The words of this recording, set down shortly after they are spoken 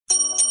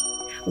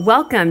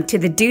Welcome to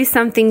the Do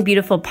Something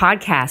Beautiful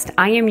podcast.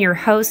 I am your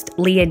host,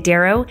 Leah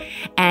Darrow,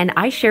 and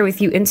I share with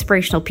you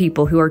inspirational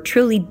people who are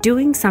truly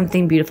doing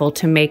something beautiful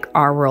to make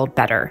our world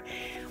better.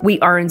 We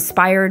are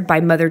inspired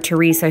by Mother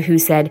Teresa, who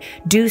said,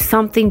 do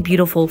something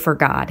beautiful for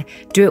God.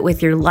 Do it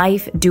with your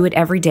life, do it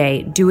every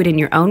day, do it in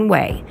your own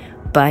way,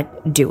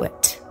 but do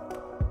it.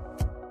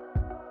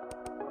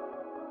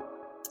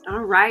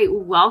 All right.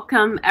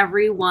 Welcome,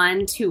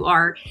 everyone, to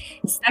our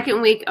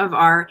second week of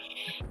our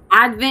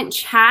Advent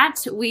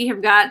chat. We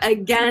have got,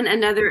 again,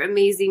 another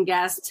amazing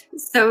guest.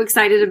 So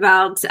excited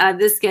about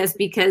this guest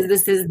because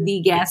this is the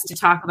guest to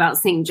talk about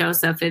St.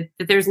 Joseph. If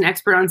there's an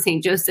expert on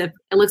St. Joseph,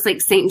 it looks like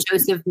St.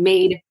 Joseph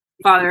made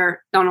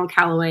Father Donald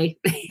Calloway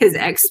his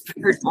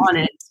expert on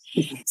it.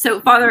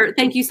 So, Father,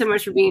 thank you so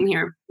much for being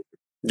here.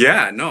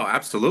 Yeah, no,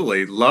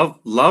 absolutely.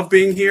 Love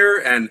being here,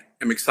 and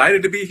I'm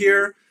excited to be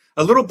here.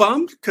 A little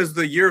bummed because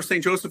the year of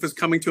St. Joseph is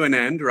coming to an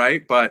end,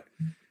 right? But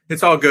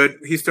it's all good.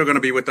 He's still going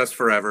to be with us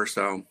forever.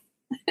 So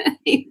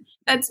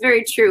that's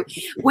very true.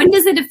 When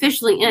does it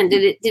officially end?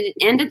 Did it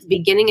end at the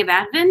beginning of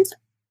Advent?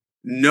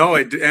 No,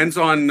 it ends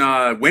on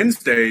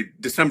Wednesday,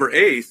 December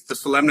 8th, the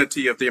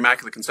Solemnity of the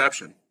Immaculate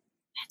Conception.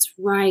 That's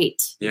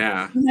right.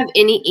 Yeah. Do you have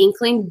any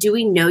inkling? Do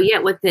we know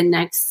yet what the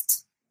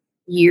next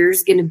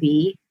year's going to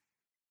be?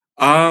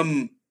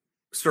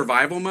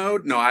 Survival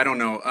mode? No, I don't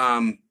know.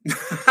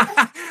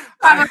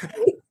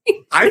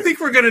 I think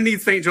we're going to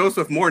need St.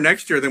 Joseph more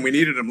next year than we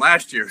needed him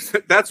last year.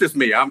 That's just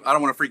me. I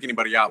don't want to freak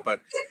anybody out,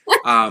 but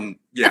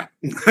yeah.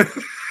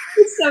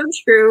 It's so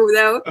true,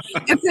 though.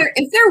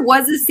 If there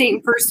was a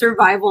saint for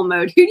survival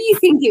mode, who do you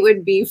think it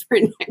would be for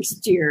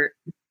next year?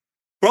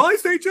 Probably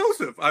St.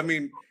 Joseph. I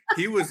mean,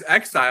 he was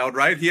exiled,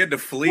 right? He had to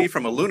flee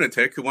from a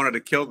lunatic who wanted to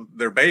kill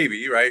their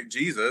baby, right?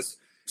 Jesus.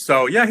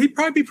 So, yeah, he'd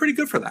probably be pretty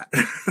good for that.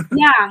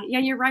 Yeah,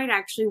 you're right,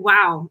 actually.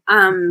 Wow.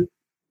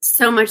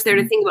 So much there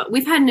to think about.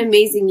 We've had an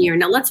amazing year.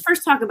 Now, let's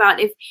first talk about,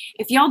 if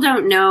y'all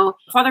don't know,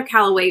 Father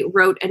Calloway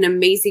wrote an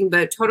amazing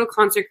book, Total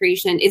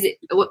Consecration.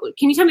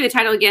 Can you tell me the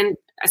title again?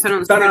 I saw it on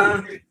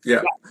the screen.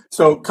 Yeah.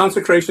 So,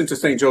 Consecration to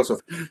St.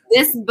 Joseph.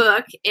 This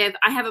book, if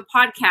I have a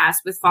podcast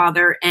with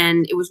Father,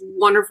 and it was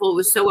wonderful. It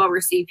was so well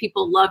received.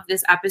 People loved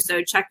this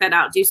episode. Check that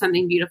out. Do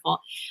Something Beautiful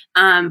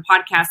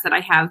podcast that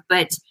I have.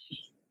 But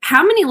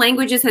how many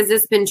languages has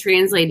this been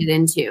translated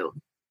into?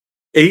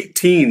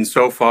 18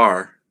 so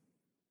far.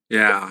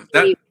 Yeah.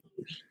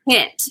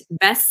 Hit,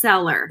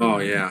 bestseller. Oh,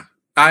 yeah.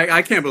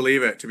 I can't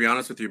believe it, to be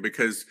honest with you,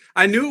 because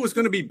I knew it was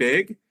going to be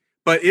big,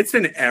 but it's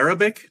in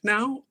Arabic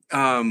now.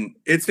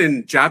 It's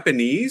in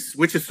Japanese,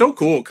 which is so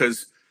cool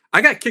because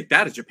I got kicked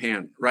out of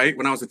Japan, right,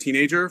 when I was a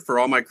teenager for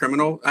all my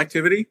criminal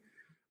activity.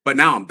 But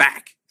now I'm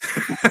back.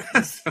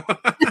 I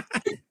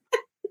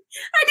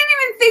didn't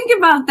even think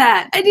about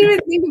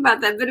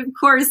that. But of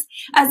course,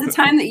 at the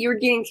time that you were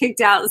getting kicked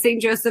out, St.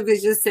 Joseph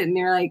is just sitting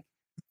there like,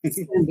 it's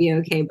going to be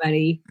okay,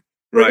 buddy.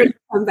 We're going to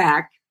come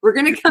back. We're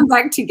going to come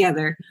back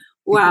together.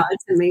 Wow,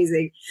 it's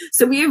amazing.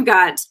 So we have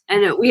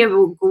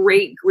a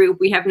great group.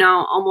 We have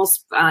now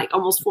almost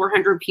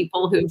 400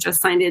 people who have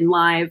just signed in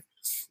live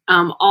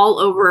all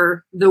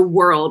over the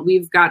world.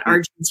 We've got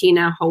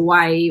Argentina,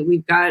 Hawaii.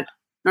 We've got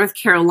North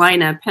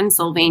Carolina,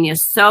 Pennsylvania.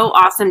 So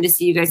awesome to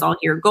see you guys all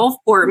here.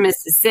 Gulfport,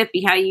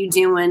 Mississippi. How you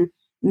doing?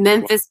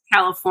 Memphis,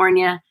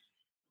 California,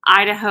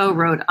 Idaho,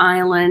 Rhode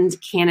Island,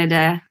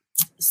 Canada.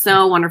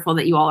 So wonderful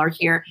that you all are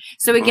here.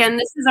 So again,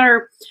 this is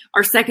our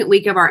second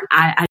week of our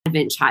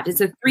Advent chat.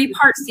 It's a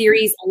 3-part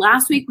series.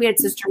 Last week we had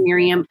Sister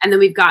Miriam, and then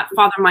we've got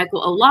Father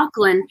Michael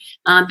O'Loughlin,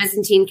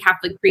 Byzantine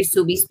Catholic priest,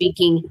 who will be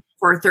speaking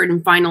for our third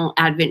and final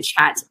Advent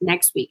chat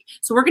next week.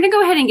 So we're going to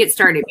go ahead and get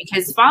started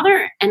because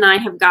Father and I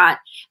have got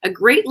a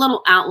great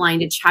little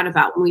outline to chat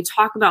about when we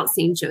talk about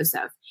St.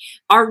 Joseph.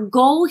 Our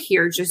goal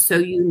here, just so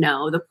you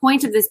know, the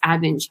point of this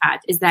Advent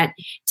chat is that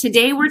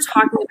today we're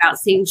talking about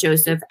St.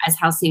 Joseph as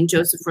how St.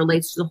 Joseph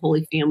relates to the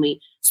Holy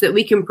Family so that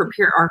we can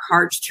prepare our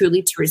hearts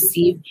truly to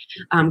receive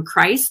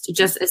Christ,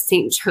 just as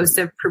St.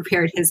 Joseph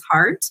prepared his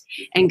heart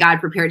and God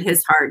prepared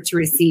his heart to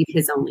receive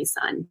his only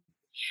son.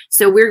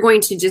 So we're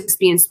going to just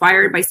be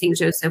inspired by St.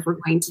 Joseph. We're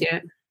going to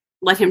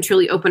let him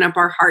truly open up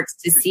our hearts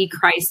to see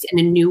Christ in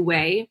a new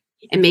way.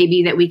 And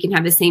maybe that we can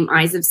have the same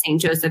eyes of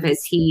St. Joseph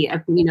as he,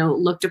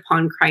 looked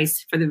upon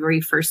Christ for the very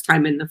first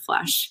time in the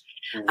flesh,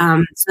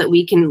 so that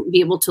we can be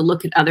able to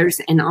look at others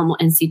and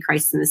see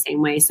Christ in the same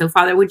way. So,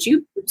 Father, would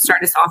you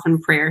start us off in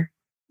prayer?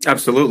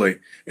 Absolutely.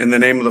 In the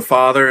name of the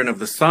Father, and of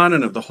the Son,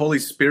 and of the Holy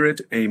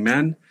Spirit,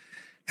 amen.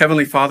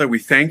 Heavenly Father, we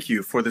thank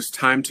you for this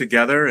time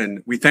together,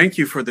 and we thank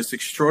you for this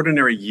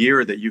extraordinary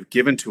year that you've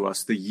given to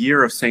us, the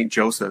year of St.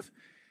 Joseph.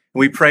 And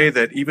we pray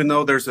that even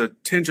though there's a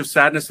tinge of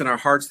sadness in our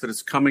hearts that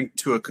is coming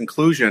to a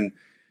conclusion,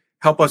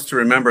 help us to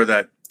remember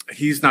that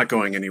he's not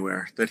going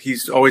anywhere, that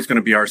he's always going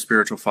to be our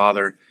spiritual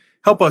father.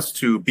 Help us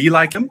to be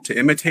like him, to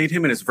imitate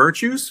him in his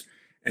virtues,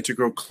 and to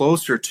grow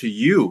closer to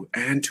you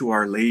and to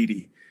Our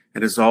Lady.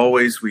 And as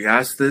always, we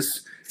ask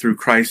this through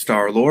Christ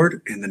our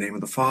Lord, in the name of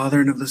the Father,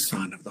 and of the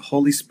Son, and of the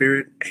Holy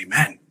Spirit.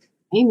 Amen.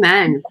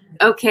 Amen.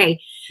 Okay.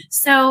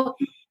 So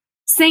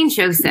Saint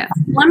Joseph.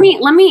 Let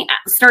me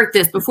start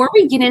this before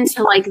we get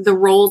into like the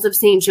roles of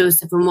Saint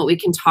Joseph and what we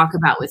can talk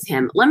about with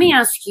him. Let me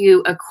ask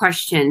you a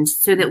question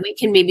so that we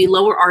can maybe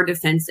lower our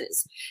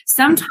defenses.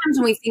 Sometimes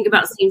when we think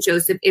about Saint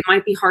Joseph, it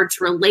might be hard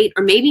to relate,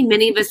 or maybe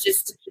many of us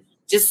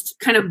just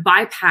kind of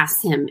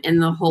bypass him in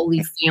the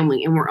Holy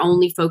Family, and we're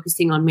only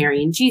focusing on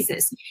Mary and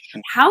Jesus.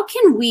 How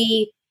can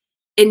we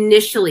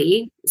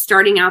initially,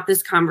 starting out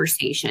this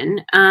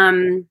conversation,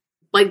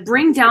 like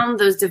bring down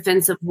those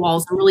defensive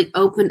walls and really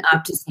open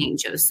up to Saint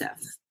Joseph?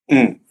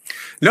 No,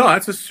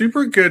 that's a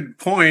super good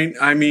point.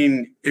 I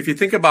mean, if you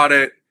think about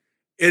it,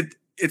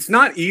 it's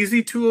not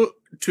easy to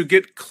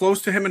get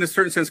close to him in a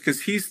certain sense,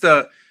 because he's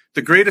the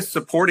greatest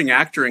supporting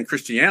actor in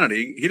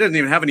Christianity. He doesn't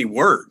even have any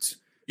words,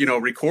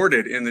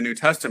 recorded in the New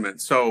Testament.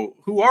 So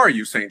who are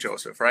you, Saint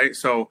Joseph, right?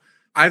 So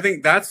I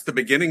think that's the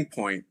beginning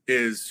point,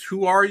 is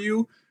who are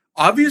you?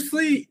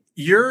 Obviously,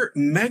 you're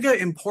mega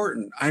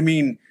important. I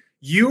mean,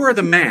 you are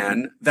the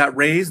man that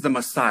raised the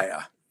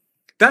Messiah.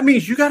 That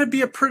means you got to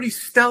be a pretty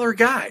stellar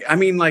guy. I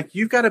mean, like,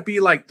 you've got to be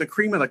like the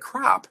cream of the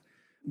crop.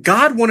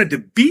 God wanted to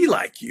be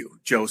like you,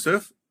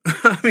 Joseph.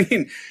 I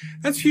mean,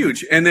 that's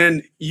huge. And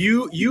then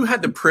you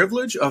had the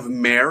privilege of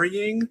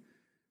marrying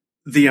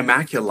the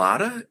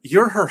Immaculata.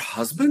 You're her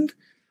husband.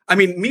 I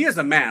mean, me as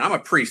a man, I'm a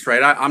priest,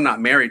 right? I'm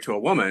not married to a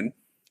woman.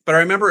 But I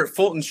remember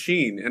Fulton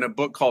Sheen in a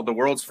book called The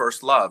World's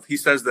First Love. He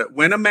says that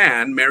when a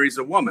man marries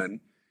a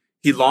woman,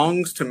 he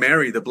longs to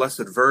marry the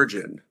Blessed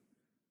Virgin.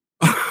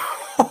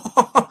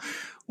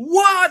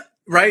 What?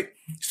 Right?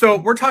 So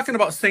we're talking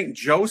about Saint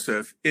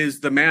Joseph is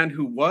the man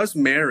who was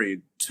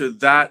married to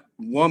that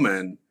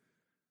woman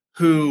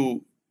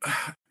who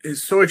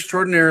is so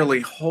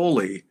extraordinarily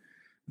holy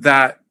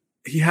that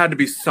he had to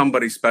be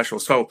somebody special.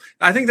 So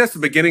I think that's the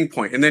beginning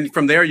point. And then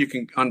from there, you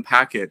can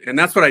unpack it. And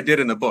that's what I did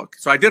in the book.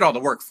 So I did all the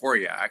work for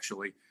you,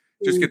 actually.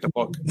 Just get the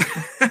book.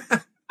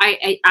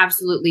 I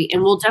absolutely.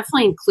 And we'll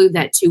definitely include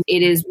that too.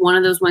 It is one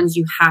of those ones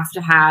you have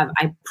to have.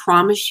 I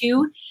promise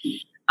you.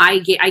 I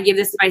give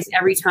this advice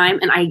every time.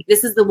 And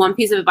this is the one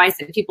piece of advice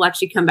that people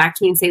actually come back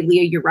to me and say,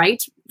 Leah, you're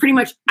right. Pretty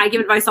much I give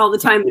advice all the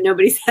time, but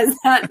nobody says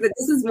that. But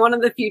this is one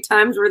of the few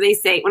times where they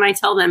say, when I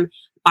tell them,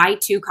 buy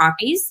 2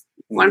 copies,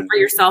 one for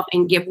yourself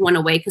and give one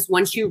away. Because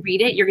once you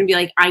read it, you're going to be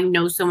like, I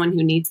know someone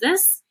who needs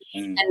this.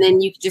 And then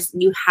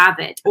you have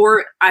it.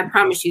 Or I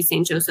promise you,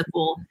 St. Joseph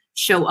will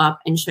show up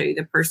and show you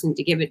the person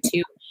to give it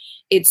to.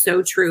 It's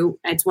so true.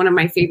 It's one of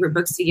my favorite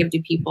books to give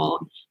to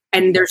people.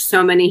 And there's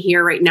so many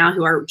here right now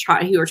who are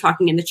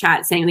talking in the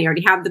chat saying they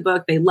already have the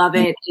book. They love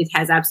it. It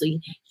has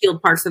absolutely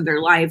healed parts of their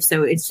life.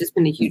 So it's just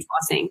been a huge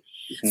blessing.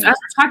 So as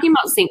we're talking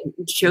about St.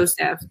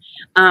 Joseph,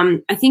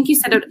 I think you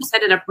set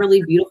it up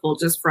really beautiful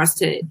just for us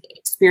to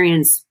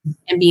experience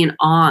and be in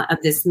awe of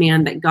this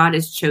man that God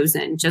has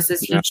chosen, just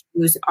as he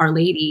chose Our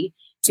Lady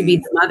to be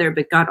the mother,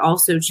 but God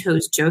also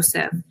chose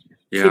Joseph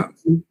to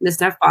be the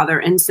stepfather.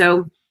 And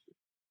so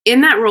in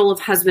that role of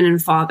husband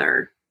and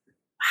father,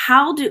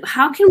 how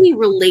can we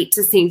relate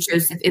to St.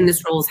 Joseph in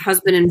this role as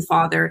husband and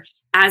father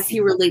as he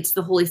relates to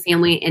the Holy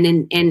Family and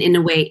in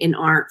a way in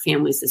our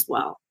families as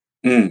well?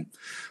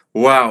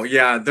 Wow.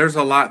 Yeah, there's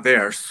a lot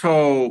there.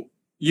 So,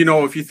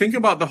 if you think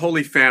about the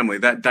Holy Family,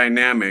 that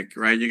dynamic,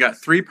 right? You got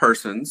 3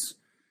 persons.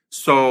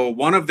 So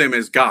one of them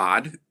is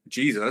God,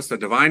 Jesus, a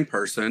divine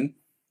person.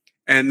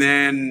 And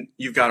then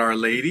you've got Our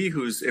Lady,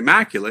 who's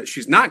immaculate.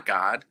 She's not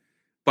God,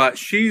 but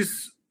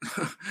she's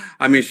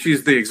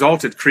the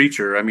exalted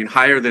creature. I mean,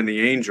 higher than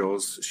the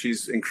angels.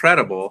 She's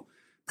incredible,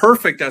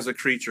 perfect as a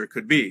creature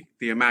could be,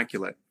 the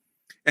immaculate.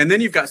 And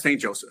then you've got Saint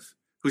Joseph,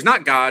 who's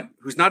not God,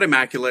 who's not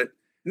immaculate,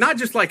 not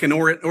just like an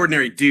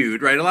ordinary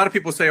dude, right? A lot of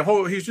people say,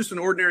 oh, he's just an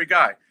ordinary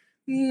guy.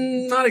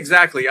 Not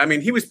exactly. I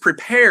mean, he was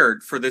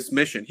prepared for this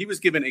mission. He was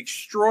given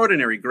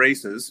extraordinary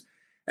graces.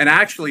 And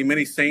actually,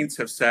 many saints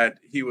have said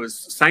he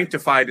was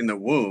sanctified in the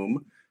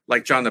womb,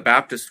 like John the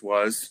Baptist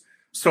was.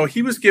 So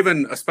he was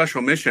given a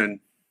special mission.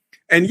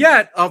 And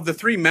yet, of the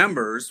 3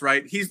 members,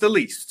 right, he's the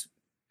least.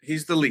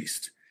 He's the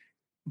least.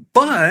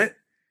 But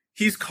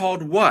he's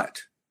called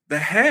what? The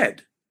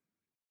head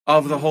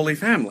of the Holy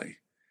Family.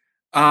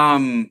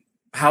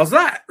 How's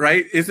that,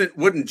 right?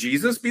 Wouldn't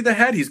Jesus be the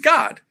head? He's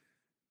God.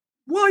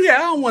 Well,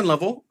 yeah, on one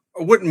level.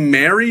 Wouldn't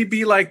Mary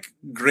be like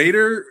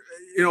greater,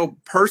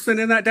 person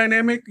in that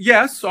dynamic?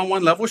 Yes, on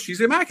one level, she's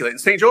immaculate. And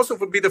St.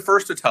 Joseph would be the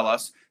first to tell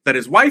us that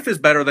his wife is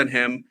better than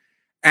him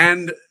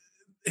and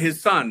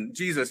his son,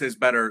 Jesus, is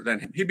better than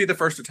him. He'd be the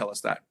first to tell us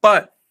that.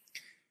 But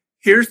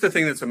here's the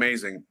thing that's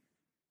amazing,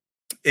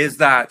 is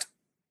that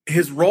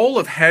his role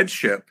of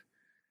headship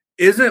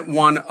isn't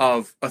one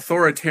of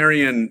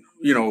authoritarian,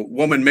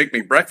 woman make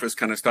me breakfast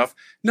kind of stuff.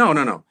 No.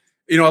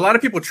 A lot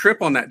of people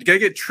trip on that. They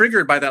get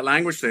triggered by that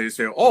language today. They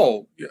say,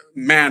 oh,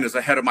 man is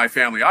the head of my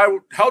family.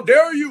 How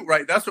dare you,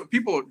 right? That's what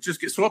people just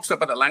get so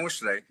upset by that language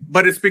today.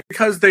 But it's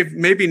because they've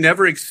maybe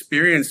never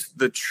experienced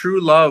the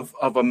true love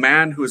of a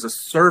man who is a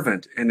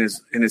servant in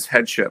his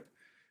headship.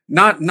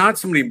 Not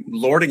somebody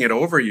lording it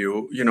over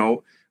you,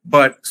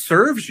 but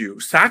serves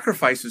you,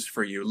 sacrifices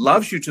for you,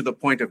 loves you to the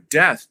point of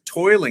death,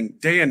 toiling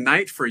day and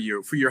night for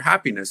you, for your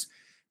happiness.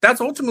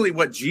 That's ultimately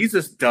what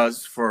Jesus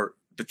does for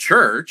the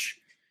church.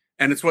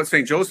 And it's what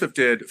St. Joseph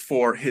did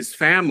for his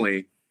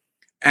family.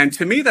 And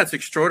to me, that's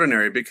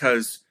extraordinary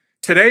because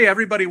today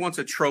everybody wants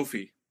a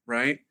trophy,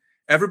 right?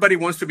 Everybody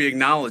wants to be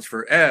acknowledged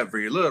for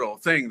every little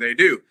thing they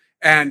do.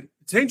 And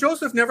St.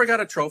 Joseph never got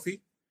a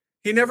trophy.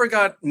 He never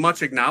got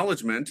much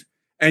acknowledgement.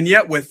 And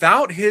yet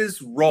without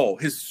his role,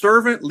 his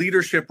servant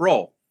leadership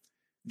role,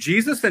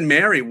 Jesus and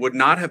Mary would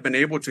not have been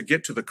able to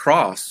get to the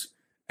cross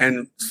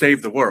and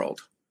save the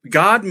world.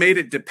 God made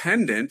it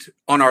dependent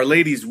on Our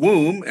Lady's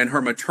womb and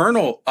her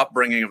maternal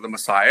upbringing of the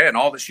Messiah, and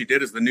all that she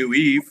did as the new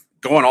Eve,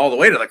 going all the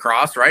way to the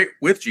cross, right,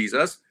 with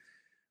Jesus.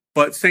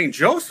 But St.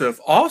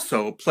 Joseph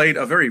also played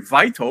a very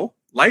vital,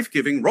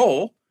 life-giving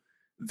role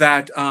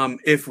that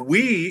if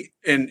we,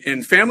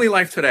 in family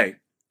life today,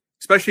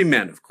 especially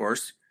men, of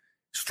course,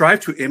 strive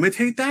to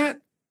imitate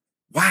that,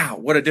 wow,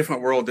 what a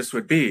different world this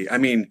would be. I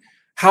mean,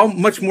 how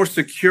much more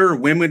secure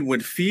women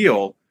would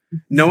feel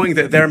knowing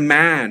that their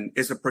man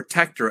is a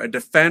protector, a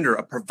defender,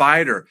 a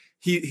provider.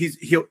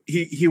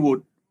 He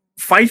will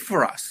fight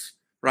for us,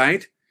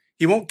 right?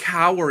 He won't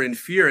cower in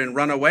fear and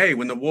run away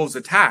when the wolves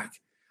attack.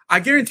 I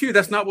guarantee you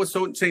that's not what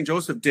St.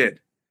 Joseph did.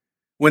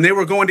 When they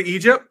were going to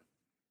Egypt,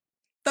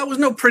 that was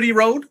no pretty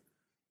road.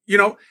 You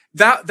know,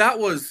 that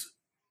was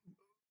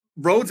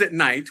roads at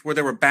night where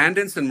there were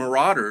bandits and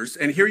marauders.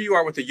 And here you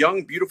are with a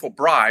young, beautiful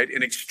bride,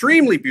 an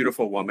extremely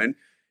beautiful woman.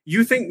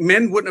 You think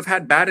men wouldn't have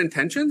had bad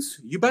intentions?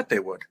 You bet they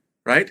would,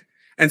 right?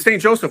 And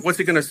St. Joseph, what's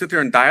he going to sit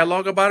there and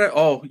dialogue about it?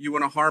 Oh, you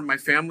want to harm my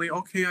family?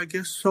 Okay, I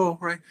guess so,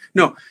 right?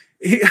 No,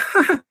 ain't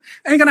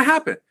going to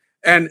happen.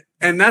 And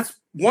that's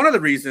one of the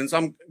reasons,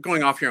 I'm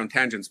going off here on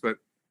tangents, but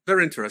they're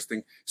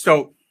interesting.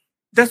 So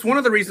that's one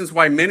of the reasons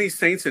why many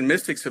saints and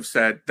mystics have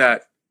said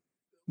that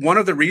one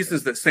of the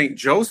reasons that St.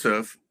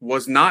 Joseph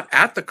was not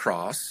at the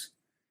cross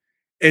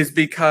is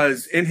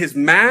because in his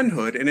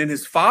manhood and in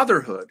his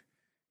fatherhood,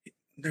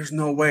 there's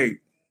no way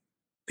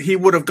he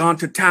would have gone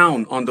to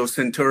town on those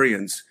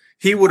centurions.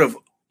 He would have,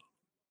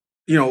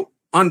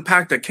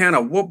 unpacked a can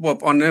of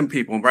whoop on them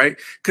people, right?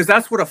 Because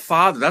that's what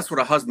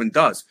a husband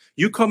does.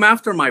 You come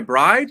after my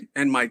bride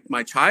and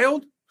my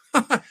child,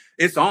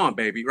 it's on,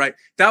 baby, right?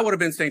 That would have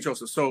been St.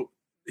 Joseph. So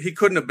he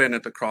couldn't have been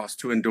at the cross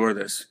to endure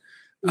this.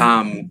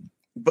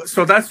 But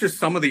so that's just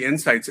some of the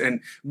insights.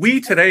 And we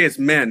today as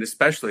men,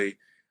 especially,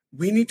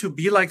 we need to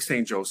be like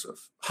St.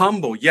 Joseph.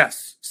 Humble,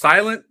 yes.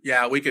 Silent,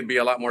 yeah, we could be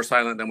a lot more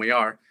silent than we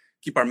are.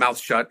 Keep our mouths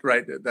shut,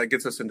 right? That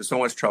gets us into so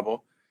much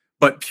trouble.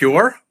 But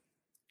pure,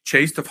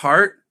 chaste of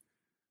heart,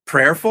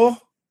 prayerful.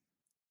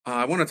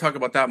 I want to talk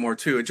about that more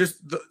too. It's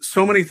just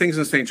so many things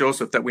in St.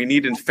 Joseph that we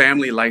need in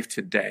family life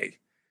today.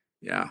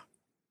 Yeah.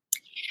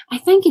 I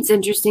think it's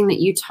interesting that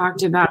you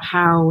talked about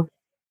how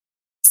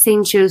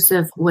St.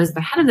 Joseph was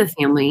the head of the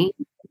family,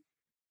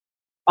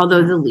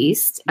 although the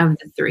least of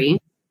the three,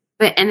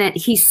 and that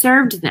he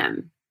served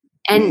them.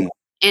 And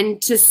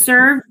to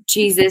serve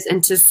Jesus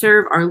and to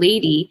serve Our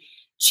Lady,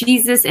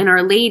 Jesus and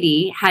Our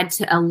Lady had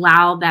to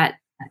allow that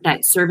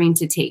serving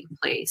to take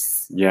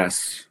place.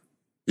 Yes.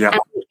 Yeah.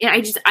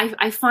 And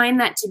I find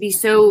that to be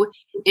so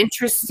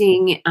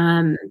interesting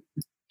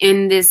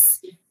in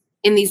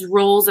these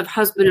roles of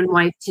husband and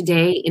wife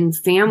today in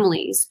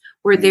families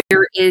where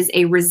there is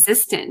a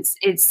resistance.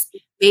 It's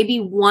maybe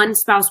one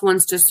spouse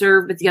wants to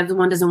serve, but the other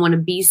one doesn't want to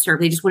be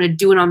served. They just want to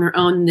do it on their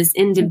own in this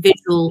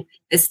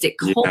individualistic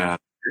culture.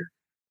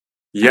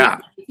 Yeah.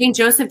 I think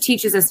Joseph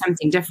teaches us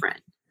something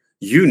different.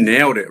 You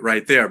nailed it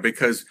right there,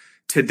 because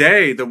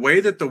today, the way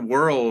that the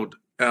world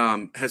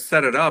has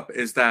set it up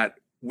is that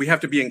we have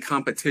to be in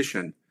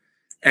competition,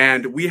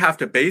 and we have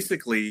to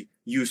basically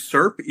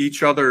usurp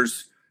each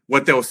other's,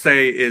 what they'll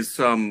say is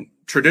some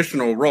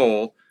traditional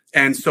role.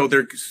 And so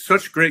there's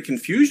such great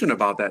confusion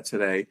about that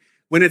today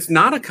when it's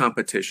not a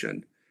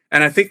competition.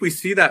 And I think we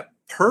see that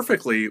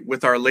perfectly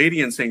with Our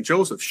Lady and St.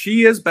 Joseph.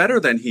 She is better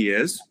than he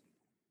is,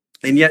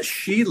 and yet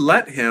she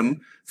let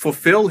him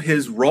fulfill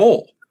his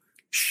role.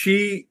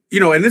 She,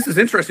 and this is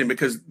interesting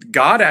because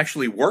God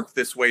actually worked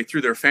this way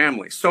through their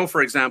family. So,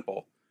 for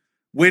example,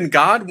 when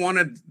God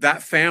wanted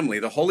that family,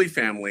 the Holy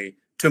Family,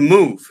 to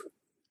move,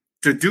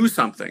 to do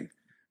something,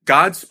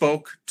 God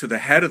spoke to the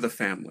head of the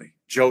family,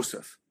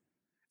 Joseph,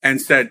 and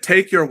said,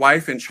 take your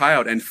wife and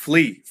child and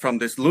flee from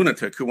this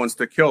lunatic who wants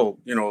to kill,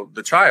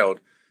 the child.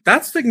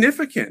 That's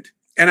significant.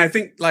 And I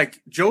think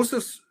like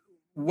Joseph's,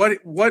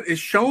 what is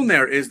shown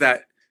there is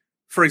that,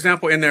 for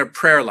example, in their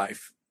prayer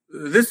life,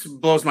 this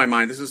blows my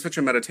mind. This is such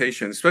a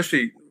meditation,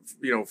 especially,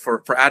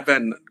 for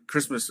Advent and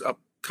Christmas,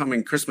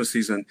 upcoming Christmas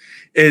season,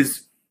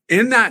 is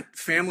in that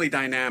family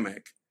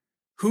dynamic,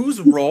 whose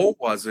role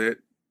was it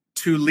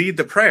to lead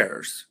the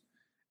prayers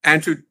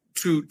and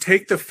to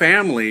take the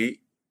family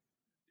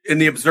in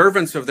the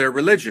observance of their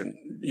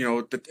religion,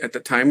 at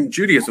the time,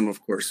 Judaism,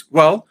 of course?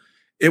 Well,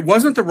 it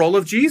wasn't the role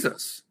of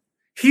Jesus.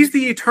 He's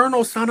the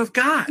eternal Son of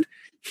God.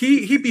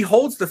 He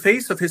beholds the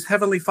face of his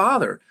heavenly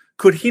Father.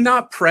 Could he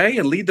not pray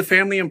and lead the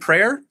family in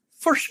prayer?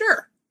 For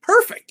sure.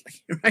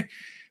 Perfectly. Right?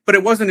 But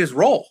it wasn't his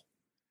role.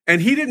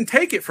 And he didn't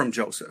take it from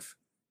Joseph.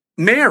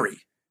 Mary,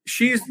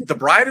 she's the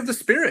bride of the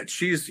Spirit.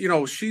 She's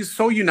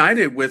so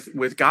united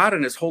with God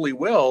and his holy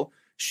will.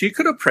 She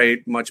could have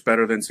prayed much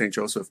better than St.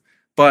 Joseph,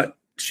 but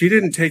she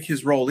didn't take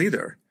his role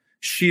either.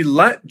 She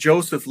let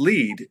Joseph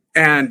lead.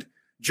 And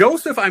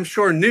Joseph, I'm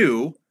sure,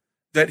 knew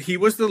that he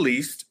was the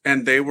least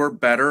and they were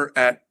better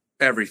at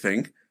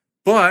everything.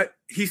 But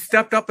he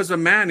stepped up as a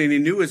man and he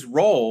knew his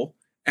role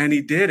and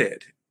he did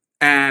it.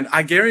 And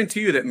I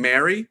guarantee you that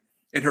Mary,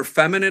 in her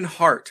feminine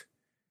heart,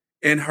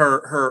 in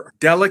her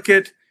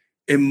delicate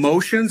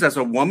emotions as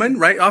a woman,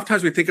 right?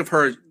 Oftentimes we think of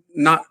her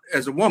not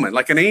as a woman,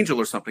 like an angel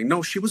or something.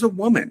 No, she was a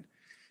woman.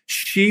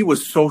 She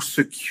was so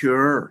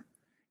secure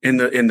in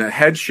the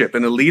headship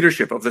and the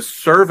leadership of the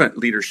servant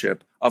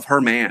leadership of her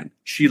man.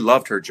 She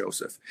loved her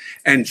Joseph.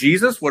 And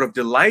Jesus would have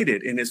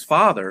delighted in his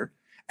father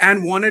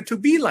and wanted to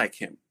be like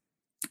him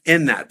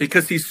in that,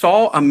 because he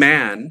saw a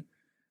man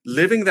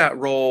living that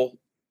role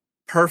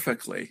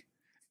perfectly.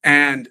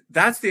 And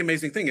that's the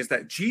amazing thing, is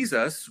that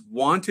Jesus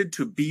wanted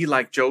to be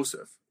like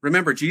Joseph.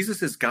 Remember,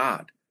 Jesus is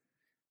God.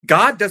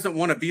 God doesn't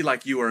want to be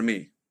like you or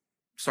me.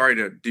 Sorry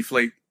to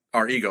deflate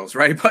our egos,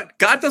 right? But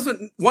God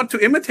doesn't want to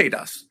imitate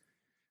us.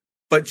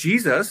 But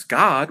Jesus,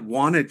 God,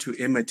 wanted to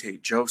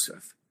imitate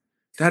Joseph.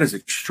 That is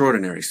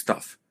extraordinary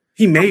stuff.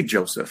 He made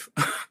Joseph,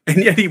 and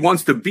yet he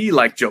wants to be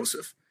like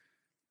Joseph.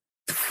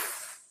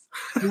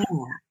 Yeah.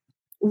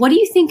 What do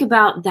you think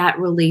about that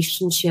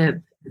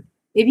relationship?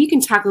 Maybe you can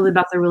talk a little bit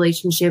about the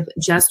relationship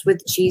just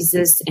with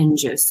Jesus and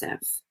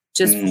Joseph,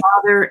 just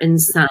father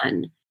and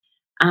son.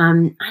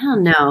 I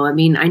don't know. I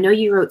mean, I know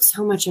you wrote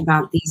so much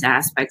about these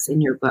aspects in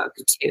your book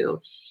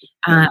too.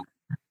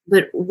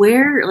 But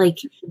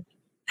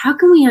how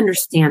can we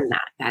understand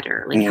that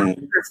better? Like, how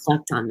can we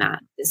reflect on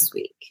that this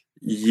week?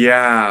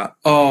 Yeah.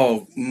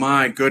 Oh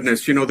my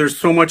goodness. There's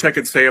so much I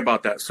could say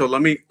about that. So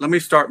let me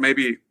start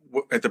maybe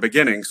at the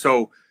beginning.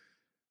 So,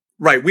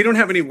 right, we don't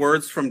have any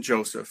words from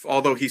Joseph,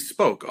 although he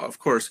spoke, of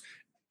course.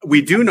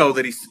 We do know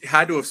that he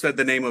had to have said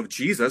the name of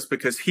Jesus,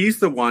 because he's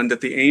the one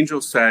that the angel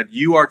said,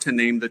 you are to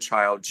name the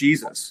child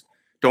Jesus.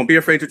 Don't be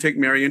afraid to take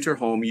Mary into your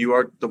home. You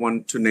are the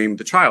one to name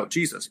the child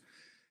Jesus.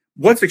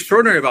 What's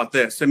extraordinary about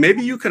this, and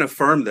maybe you can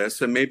affirm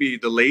this, and maybe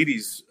the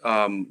ladies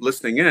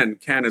listening in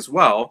can as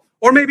well,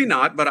 or maybe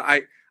not, but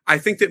I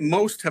think that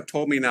most have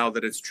told me now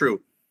that it's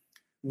true.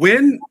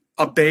 When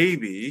a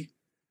baby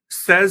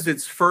says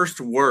its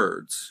first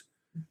words,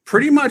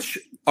 pretty much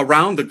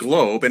around the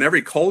globe, in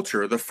every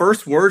culture, the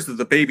first words that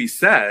the baby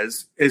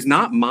says is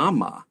not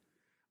mama,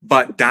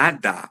 but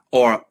dada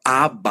or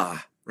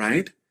abba,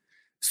 right?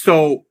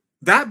 So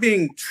that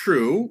being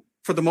true,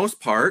 for the most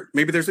part,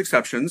 maybe there's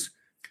exceptions,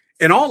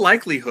 in all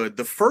likelihood,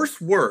 the first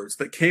words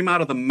that came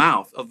out of the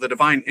mouth of the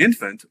divine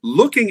infant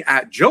looking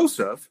at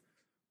Joseph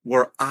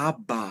were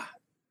Abba,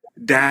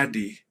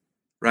 Daddy,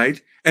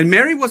 right? And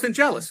Mary wasn't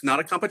jealous, not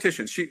a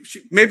competition. She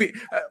maybe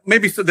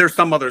so there's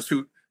some others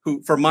who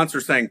for months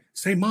are saying,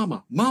 say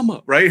mama,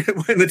 mama, right?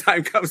 When the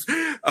time comes.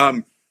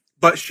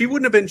 But she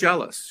wouldn't have been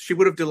jealous. She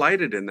would have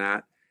delighted in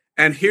that.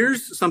 And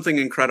here's something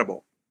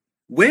incredible.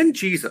 When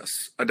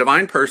Jesus, a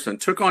divine person,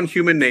 took on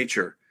human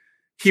nature,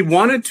 he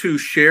wanted to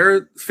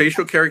share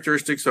facial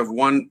characteristics of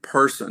one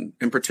person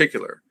in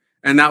particular,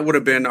 and that would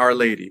have been Our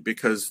Lady,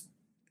 because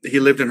he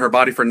lived in her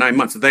body for 9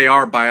 months. They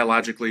are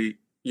biologically,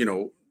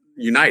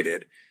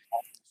 united.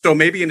 So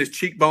maybe in his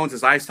cheekbones,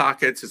 his eye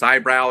sockets, his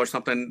eyebrow or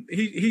something,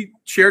 he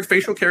shared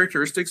facial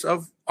characteristics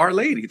of Our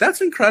Lady.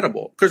 That's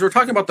incredible, because we're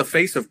talking about the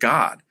face of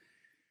God.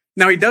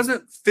 Now, he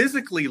doesn't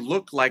physically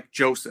look like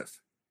Joseph.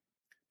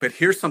 But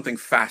here's something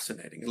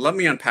fascinating. Let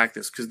me unpack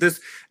this, because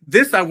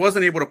this I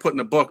wasn't able to put in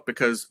the book,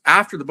 because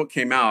after the book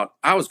came out,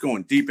 I was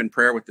going deep in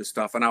prayer with this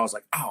stuff. And I was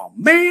like, oh,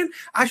 man,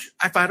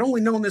 if I'd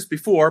only known this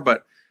before,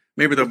 but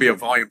maybe there'll be a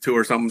volume 2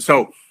 or something.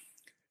 So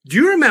do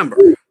you remember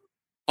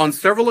on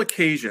several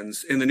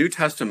occasions in the New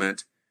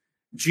Testament,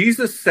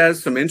 Jesus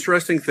says some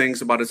interesting things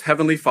about his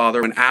heavenly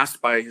Father when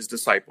asked by his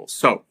disciples?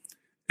 So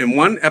in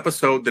one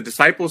episode, the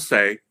disciples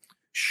say,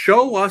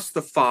 show us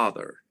the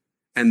Father,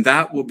 and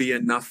that will be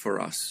enough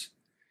for us.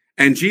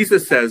 And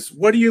Jesus says,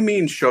 what do you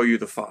mean, show you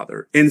the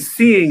Father? In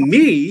seeing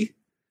me,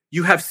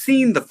 you have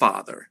seen the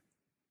Father.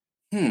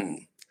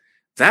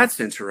 That's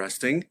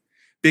interesting,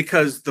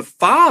 because the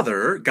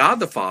Father, God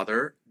the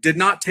Father, did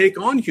not take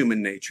on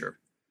human nature,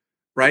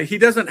 right? He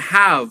doesn't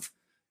have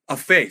a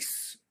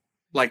face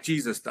like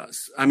Jesus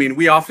does. I mean,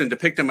 we often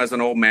depict him as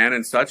an old man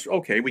and such.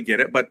 Okay, we get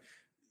it. But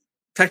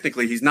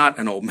technically, he's not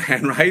an old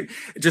man, right?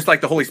 Just like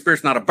the Holy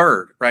Spirit's not a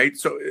bird, right?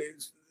 So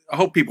I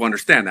hope people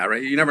understand that,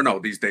 right? You never know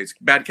these days.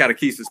 Bad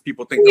catechesis,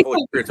 people think the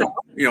Holy Spirit's a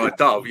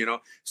dove,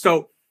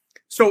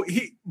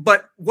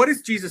 But what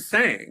is Jesus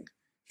saying?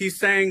 He's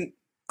saying,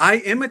 I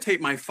imitate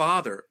my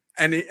Father.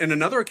 And in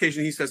another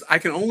occasion, he says, I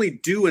can only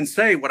do and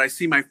say what I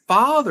see my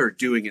Father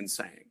doing and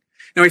saying.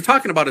 Now, he's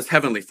talking about his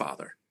heavenly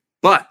Father,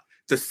 but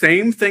the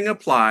same thing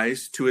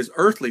applies to his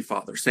earthly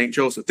father, St.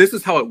 Joseph. This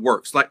is how it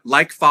works.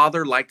 Like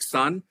father, like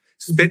son,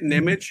 spit and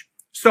image.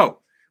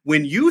 So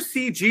when you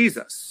see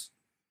Jesus,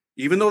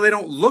 even though they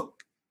don't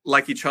look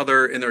like each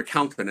other in their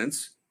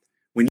countenance,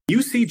 when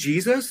you see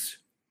Jesus,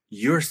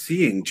 you're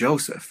seeing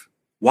Joseph.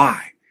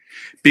 Why?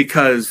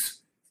 because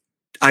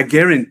I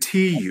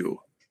guarantee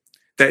you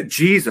that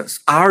Jesus,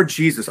 our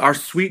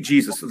sweet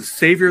Jesus, the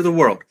Savior of the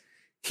world,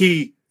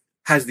 he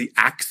has the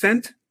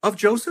accent of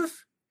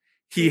Joseph.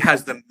 He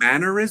has the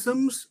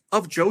mannerisms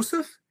of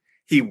Joseph.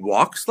 He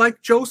walks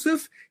like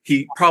Joseph.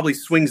 He probably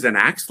swings an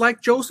axe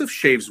like Joseph,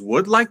 shaves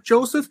wood like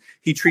Joseph.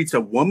 He treats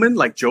a woman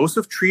like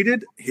Joseph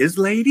treated his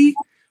lady,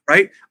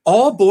 right?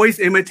 All boys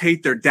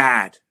imitate their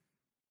dad.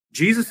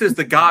 Jesus is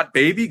the God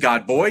baby,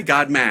 God boy,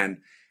 God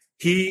man.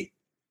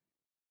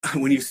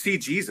 When you see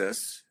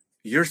Jesus,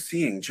 you're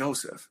seeing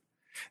Joseph.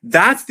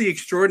 That's the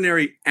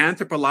extraordinary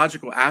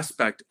anthropological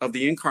aspect of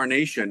the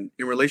incarnation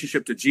in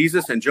relationship to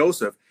Jesus and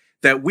Joseph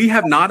that we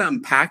have not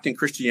unpacked in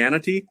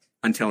Christianity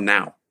until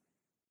now.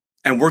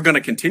 And we're going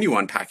to continue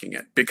unpacking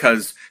it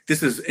because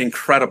this is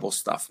incredible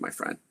stuff, my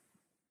friend.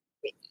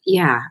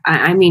 Yeah.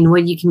 I mean,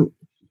 we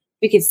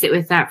could sit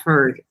with that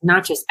for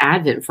not just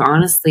Advent, for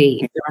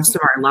honestly, the rest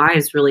of our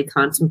lives, really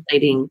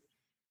contemplating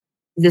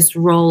this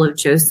role of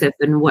Joseph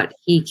and what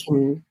he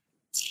can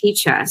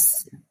teach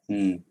us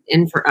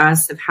and for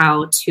us of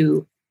how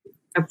to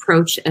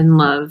approach and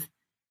love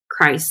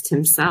Christ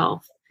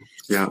himself.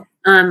 Yeah.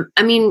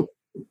 I mean,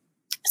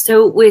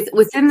 so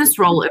within this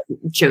role of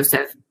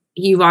Joseph,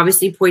 you've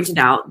obviously pointed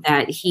out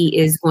that he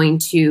is going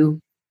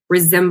to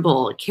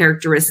resemble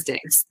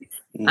characteristics,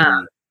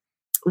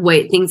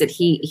 things that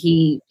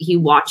he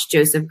watched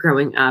Joseph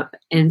growing up,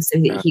 and so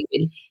that he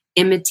would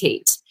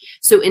imitate.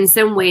 So in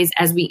some ways,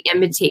 as we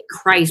imitate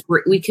Christ,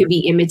 we could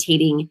be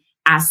imitating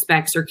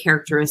aspects or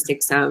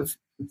characteristics of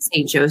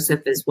Saint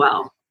Joseph as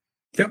well.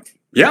 Yep.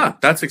 Yeah,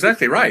 that's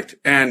exactly right.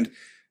 And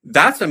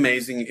that's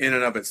amazing in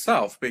and of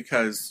itself,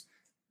 because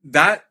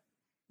that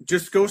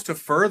just goes to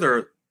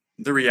further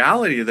the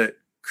reality that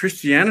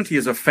Christianity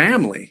is a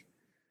family,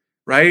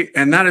 right?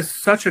 And that is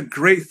such a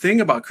great thing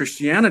about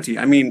Christianity.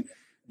 I mean,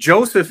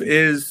 Joseph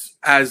is,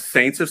 as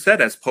saints have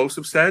said, as popes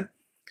have said,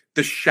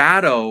 the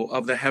shadow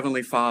of the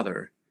Heavenly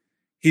Father.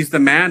 He's the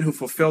man who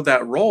fulfilled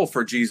that role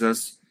for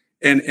Jesus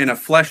in a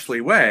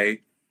fleshly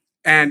way.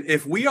 And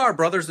if we are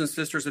brothers and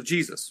sisters of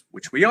Jesus,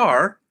 which we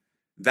are,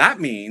 that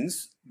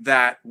means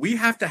that we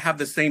have to have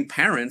the same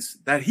parents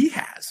that he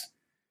has,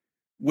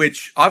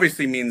 which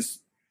obviously means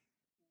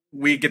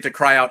we get to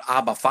cry out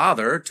Abba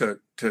Father to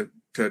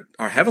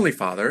our Heavenly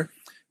Father,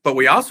 but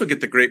we also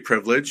get the great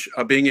privilege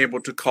of being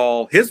able to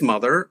call his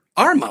mother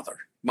our mother,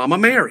 Mama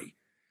Mary.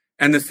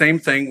 And the same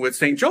thing with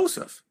St.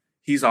 Joseph.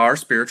 He's our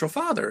spiritual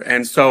father.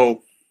 And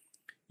so,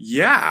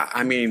 yeah,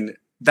 I mean,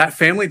 that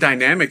family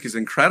dynamic is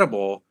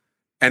incredible.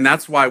 And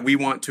that's why we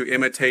want to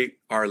imitate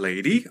Our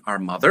Lady, our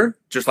mother,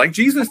 just like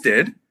Jesus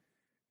did,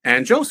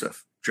 and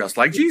Joseph, just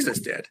like Jesus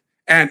did.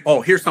 And,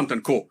 here's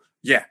something cool.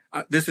 Yeah,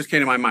 this just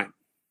came to my mind.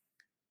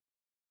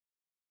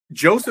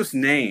 Joseph's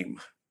name,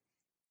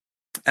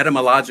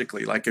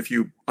 etymologically, like if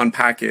you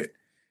unpack it,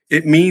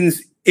 it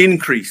means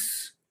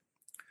increase.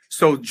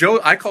 So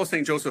I call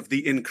St. Joseph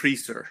the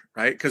increaser,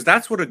 right? Because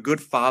that's what a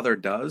good father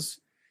does.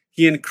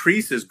 He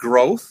increases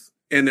growth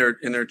in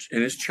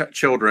his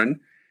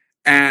children.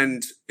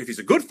 And if he's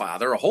a good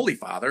father, a holy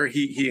father,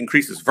 he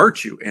increases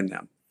virtue in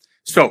them.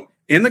 So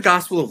in the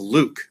Gospel of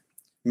Luke,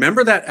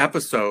 remember that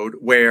episode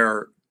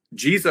where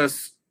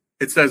Jesus,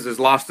 it says, is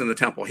lost in the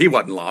temple. He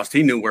wasn't lost.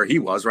 He knew where he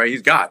was, right?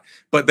 He's God.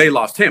 But they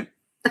lost him.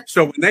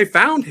 So when they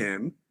found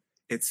him,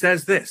 it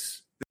says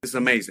this. This is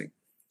amazing.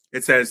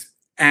 It says,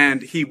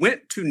 and he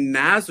went to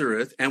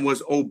Nazareth and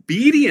was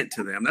obedient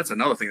to them. That's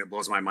another thing that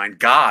blows my mind.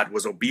 God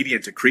was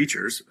obedient to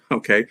creatures.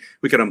 Okay,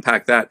 we could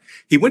unpack that.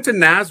 He went to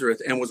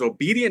Nazareth and was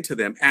obedient to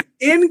them and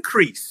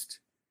increased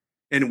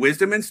in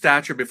wisdom and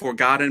stature before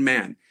God and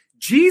man.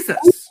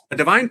 Jesus, a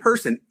divine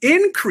person,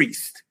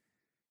 increased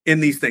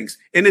in these things.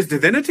 In his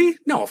divinity?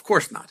 No, of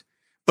course not.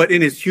 But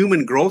in his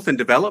human growth and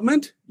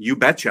development? You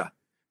betcha.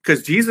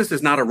 Because Jesus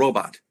is not a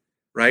robot,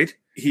 right?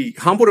 He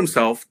humbled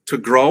himself to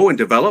grow and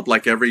develop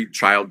like every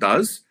child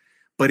does,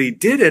 but he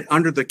did it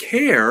under the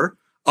care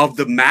of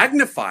the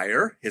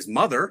magnifier, his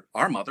mother,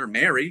 our mother,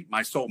 Mary.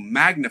 My soul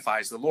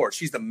magnifies the Lord.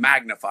 She's the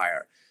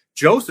magnifier.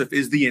 Joseph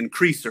is the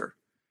increaser,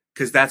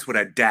 because that's what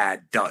a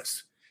dad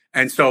does.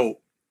 And so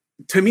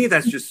to me,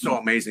 that's just so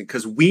amazing,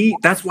 because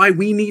that's why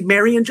we need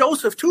Mary and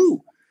Joseph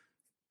too,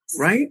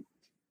 right?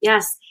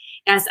 Yes.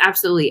 Yes,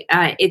 absolutely.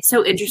 It's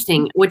so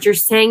interesting. What you're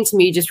saying to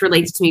me just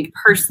relates to me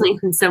personally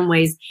in some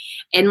ways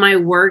in my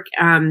work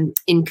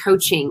in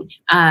coaching,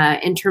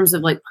 in terms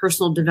of like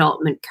personal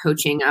development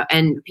coaching.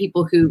 And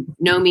people who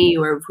know me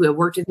or who have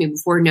worked with me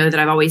before know that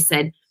I've always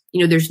said,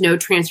 there's no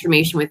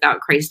transformation without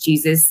Christ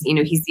Jesus.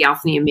 He's the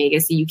Alpha and the Omega.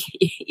 So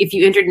if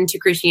you entered into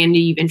Christianity,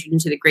 you've entered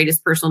into the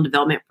greatest personal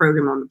development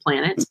program on the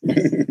planet.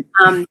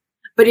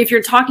 But if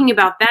you're talking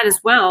about that as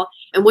well,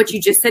 and what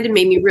you just said, it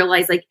made me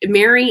realize like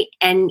Mary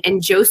and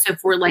Joseph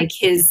were like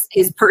his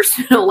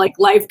personal like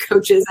life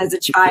coaches as a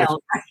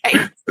child,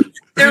 right?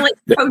 They're like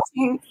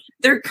coaching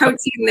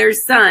their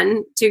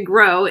son to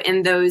grow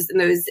in those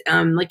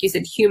like you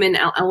said, human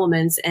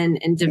elements and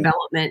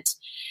development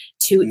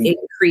to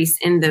increase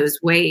in those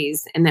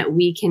ways, and that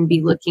we can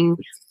be looking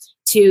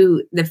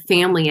to the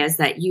family as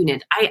that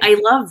unit. I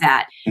love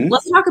that. Mhm.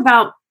 Let's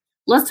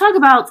talk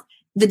about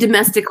the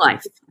domestic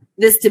life.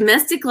 This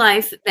domestic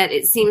life that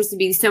it seems to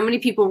be so many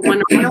people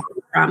want to run away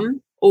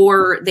from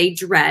or they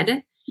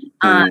dread.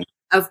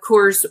 Of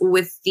course,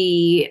 with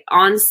the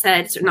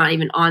onset, or not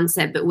even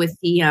onset, but with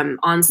the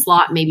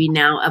onslaught maybe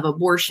now of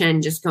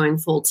abortion just going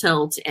full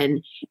tilt,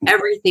 and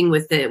everything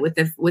with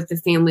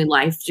the family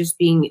life just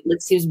being,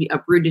 it seems to be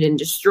uprooted and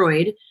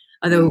destroyed.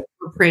 Although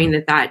we're praying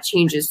that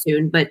changes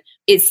soon, but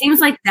it seems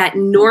like that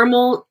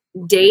normal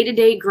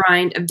day-to-day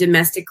grind of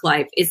domestic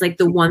life is like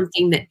the one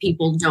thing that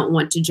people don't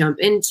want to jump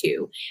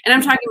into. And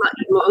I'm talking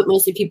about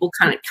mostly people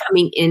kind of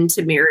coming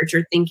into marriage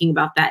or thinking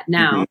about that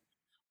now.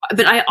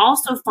 But I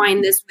also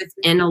find this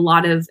within a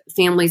lot of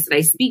families that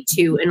I speak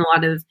to, and a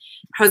lot of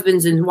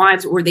husbands and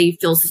wives, where they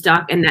feel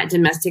stuck and that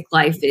domestic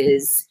life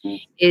is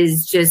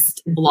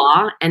just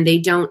blah, and they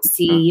don't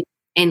see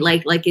and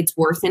like it's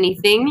worth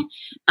anything.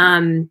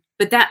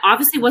 But that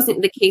obviously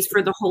wasn't the case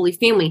for the Holy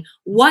Family.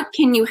 What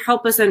can you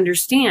help us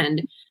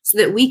understand so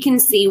that we can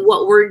see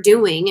what we're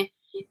doing,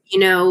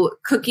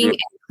 cooking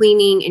and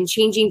cleaning and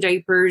changing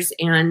diapers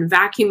and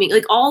vacuuming,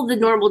 like all the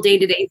normal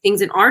day-to-day things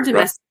in our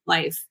domestic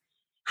life?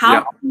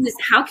 How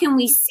can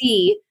we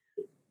see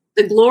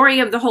the glory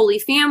of the Holy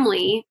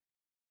Family?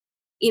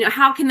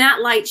 How can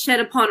that light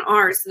shed upon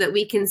ours so that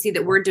we can see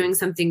that we're doing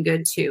something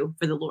good too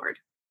for the Lord?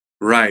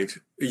 Right.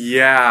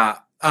 Yeah.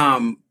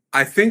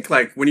 I think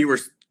like when you were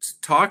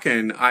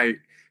talking, I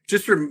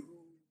just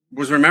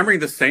was remembering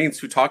the saints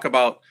who talk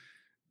about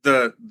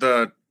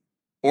the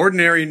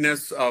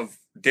ordinariness of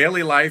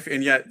daily life,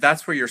 and yet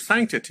that's where your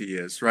sanctity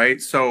is,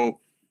 right? So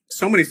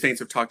many saints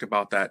have talked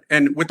about that.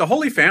 And with the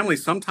Holy Family,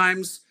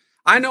 sometimes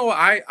I know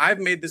I've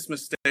made this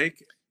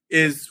mistake,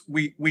 is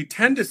we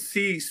tend to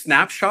see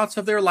snapshots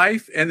of their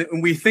life, and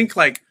we think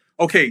like,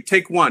 okay,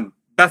 take one,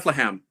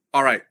 Bethlehem.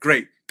 All right,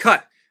 great.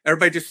 Cut.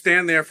 Everybody just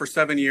stand there for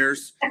 7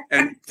 years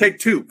and take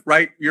two,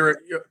 right?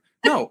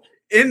 No.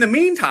 In the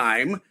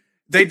meantime,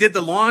 they did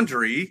the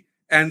laundry,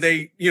 and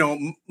they,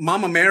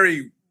 Mama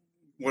Mary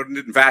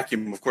didn't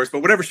vacuum, of course,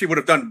 but whatever she would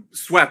have done,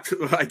 swept,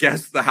 I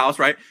guess, the house,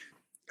 right?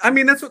 I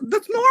mean, that's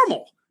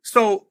normal.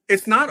 So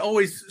it's not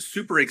always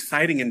super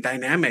exciting and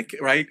dynamic,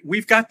 right?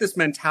 We've got this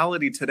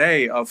mentality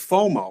today of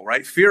FOMO,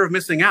 right? Fear of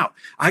missing out.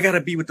 I got to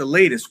be with the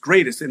latest,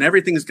 greatest, and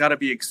everything's got to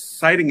be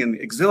exciting and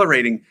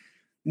exhilarating.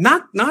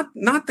 Not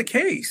the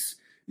case.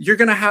 You're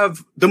going to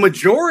have the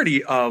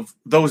majority of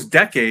those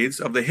decades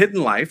of the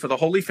hidden life of the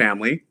Holy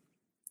Family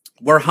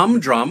were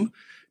humdrum,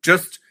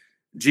 just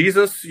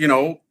Jesus,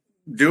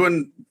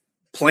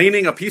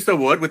 planing a piece of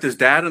wood with his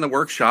dad in the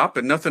workshop,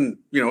 and nothing,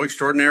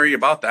 extraordinary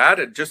about that,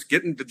 and just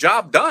getting the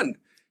job done.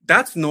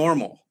 That's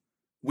normal.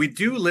 We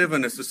do live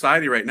in a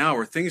society right now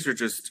where things are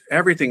just,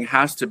 everything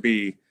has to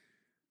be,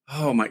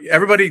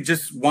 everybody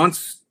just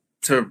wants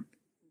to,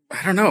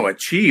 I don't know,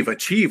 achieve,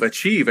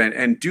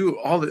 and do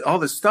all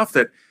this stuff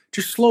that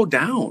just slow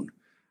down.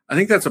 I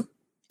think that's a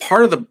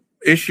part of the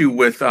issue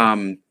with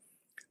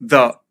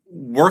the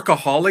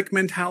workaholic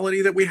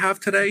mentality that we have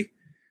today,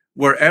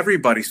 where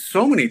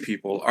so many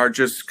people are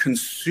just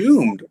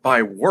consumed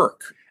by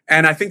work.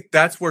 And I think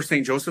that's where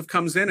St. Joseph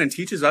comes in and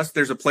teaches us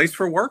there's a place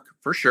for work,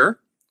 for sure,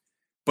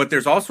 but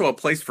there's also a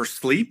place for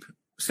sleep.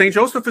 St.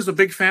 Joseph is a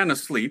big fan of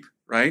sleep,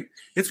 right?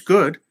 It's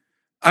good.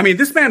 I mean,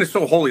 this man is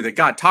so holy that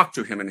God talked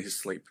to him in his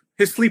sleep.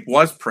 His sleep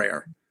was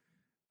prayer.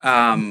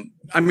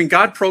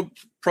 God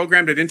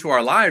programmed it into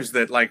our lives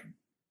that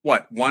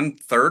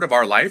 1/3 of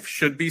our life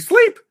should be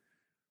sleep.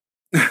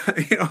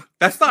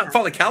 That's not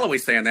Father Calloway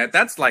saying that.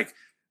 That's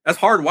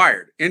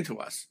hardwired into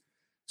us.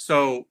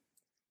 So,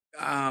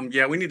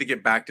 we need to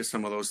get back to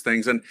some of those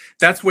things. And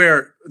that's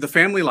where the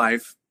family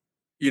life,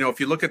 if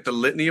you look at the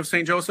litany of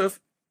St. Joseph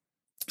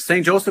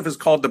is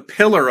called the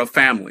pillar of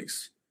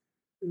families.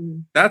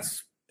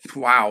 That's,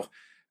 wow.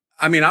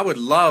 I mean, I would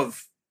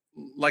love,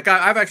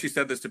 I've actually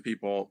said this to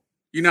people.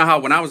 You know how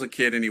when I was a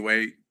kid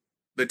anyway,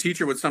 the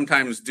teacher would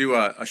sometimes do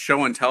a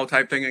show and tell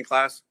type thing in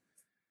class.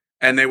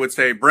 And they would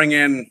say, bring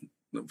in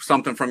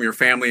something from your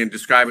family and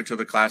describe it to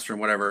the classroom,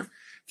 whatever.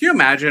 Can you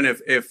imagine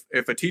if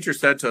a teacher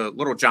said to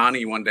little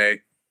Johnny one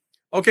day,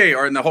 okay,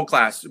 or in the whole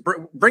class,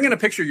 bring in a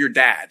picture of your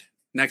dad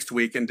next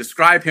week and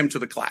describe him to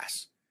the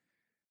class.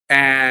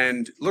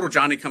 And little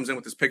Johnny comes in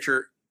with this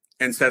picture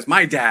and says,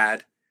 my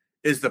dad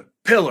is the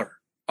pillar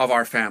of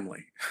our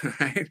family,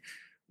 right?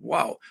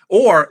 Wow.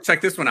 Or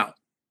check this one out.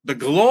 The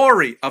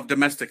glory of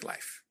domestic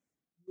life.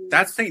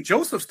 That's St.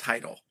 Joseph's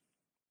title.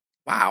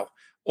 Wow.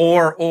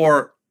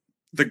 Or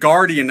the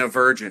guardian of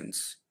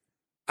virgins.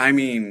 I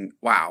mean,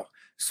 wow.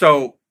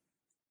 So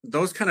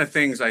those kind of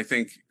things, I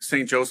think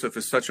St. Joseph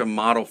is such a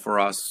model for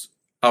us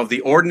of the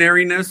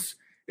ordinariness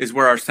is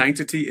where our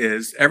sanctity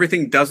is.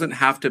 Everything doesn't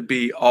have to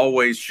be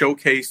always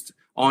showcased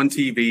on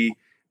TV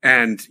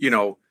and,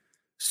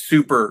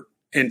 super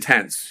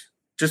intense.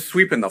 Just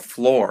sweeping the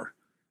floor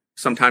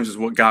sometimes is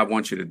what God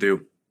wants you to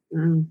do.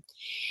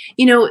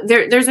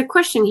 There's a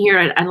question here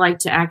I'd like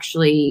to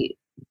actually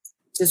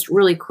just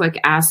really quick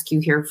ask you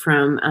here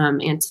from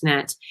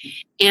Antoinette.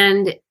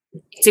 And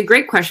It's a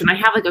great question. I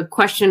have like a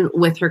question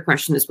with her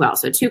question as well.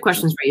 So 2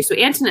 questions for you. So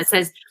Antoinette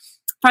says,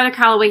 Father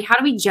Calloway, how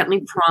do we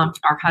gently prompt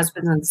our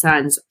husbands and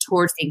sons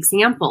towards the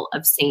example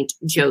of Saint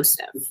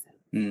Joseph?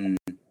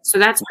 So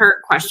that's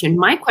her question.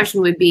 My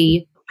question would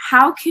be,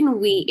 how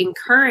can we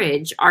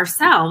encourage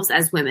ourselves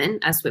as women,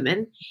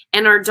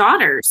 and our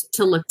daughters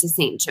to look to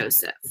Saint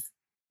Joseph?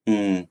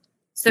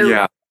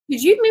 So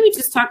could you maybe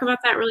just talk about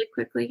that really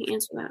quickly?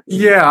 Answer that.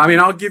 Yeah, I mean,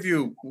 I'll give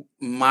you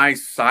my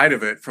side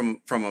of it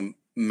from a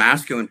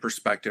masculine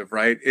perspective,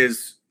 right?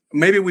 Is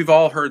maybe we've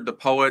all heard the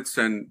poets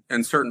and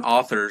certain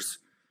authors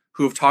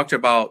who have talked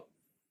about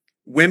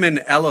women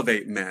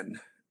elevate men,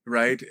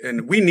 right?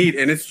 And we need,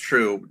 and it's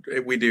true,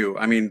 we do.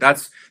 I mean,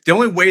 that's the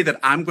only way that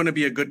I'm going to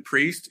be a good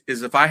priest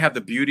is if I have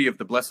the beauty of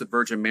the Blessed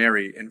Virgin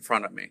Mary in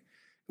front of me.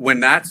 When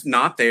that's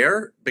not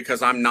there,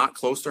 because I'm not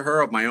close to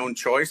her of my own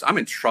choice, I'm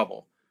in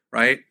trouble,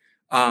 right?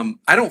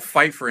 I don't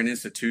fight for an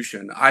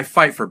institution. I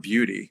fight for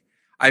beauty.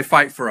 I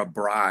fight for a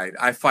bride.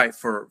 I fight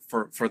for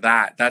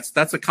that.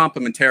 That's a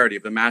complementarity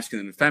of the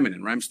masculine and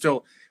feminine, right? I'm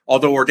still,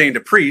 although ordained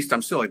a priest,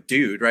 I'm still a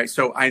dude, right?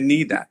 So I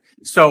need that.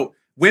 So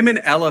women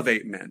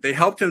elevate men. They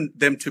help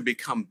them to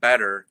become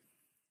better.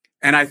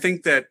 And I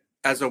think that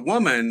as a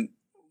woman,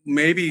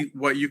 maybe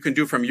what you can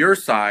do from your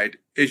side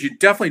is you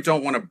definitely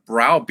don't want to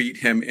browbeat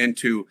him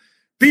into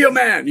be a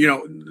man,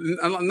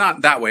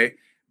 not that way,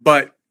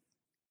 but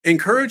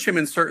encourage him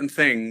in certain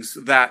things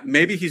that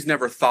maybe he's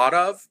never thought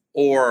of,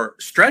 or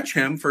stretch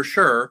him for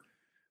sure,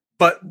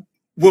 but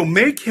will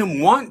make him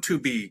want to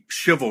be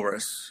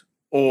chivalrous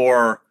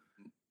or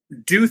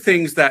do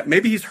things that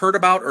maybe he's heard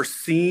about or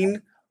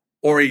seen,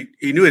 or he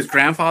knew his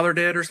grandfather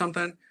did or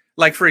something.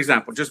 Like, for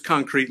example, just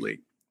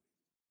concretely,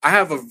 I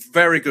have a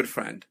very good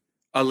friend,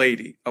 a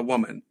lady, a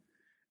woman.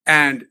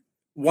 And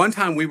one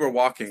time we were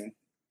walking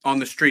on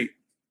the street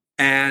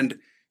and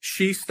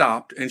she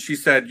stopped and she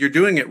said, "You're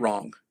doing it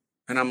wrong."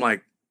 And I'm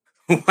like,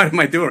 "What am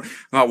I doing? I'm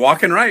not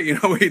walking right.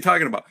 What are you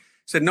talking about?"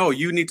 Said, "No,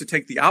 you need to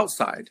take the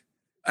outside."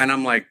 And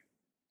I'm like,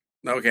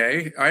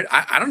 "Okay, all right."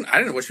 I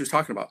didn't know what she was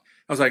talking about.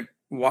 I was like,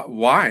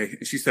 "Why?"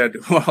 And she said,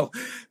 "Well,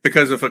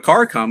 because if a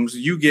car comes,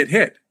 you get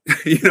hit.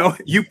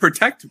 You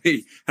protect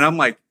me." And I'm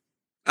like,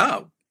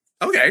 "Oh,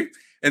 okay."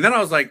 And then I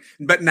was like,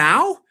 "But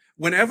now,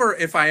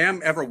 if I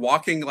am ever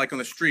walking like on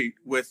the street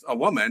with a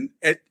woman,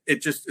 it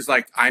just is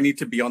like I need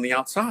to be on the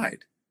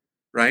outside,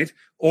 right?"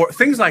 Or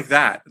things like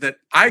that. That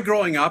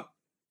growing up,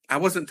 I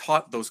wasn't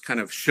taught those kind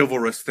of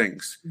chivalrous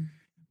things.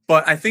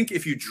 But I think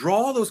if you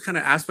draw those kind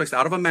of aspects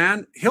out of a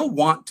man, he'll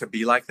want to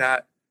be like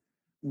that.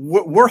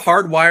 We're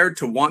hardwired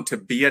to want to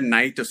be a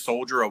knight, a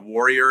soldier, a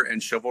warrior,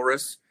 and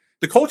chivalrous.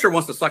 The culture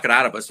wants to suck it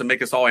out of us and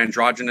make us all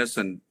androgynous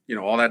and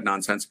all that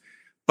nonsense.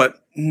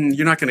 But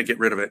you're not going to get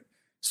rid of it.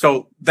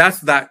 So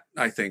that's that,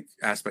 I think,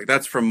 aspect.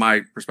 That's from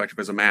my perspective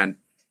as a man.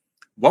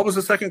 What was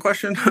the second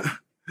question?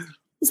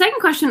 The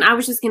second question I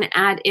was just going to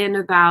add in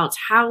about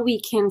how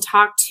we can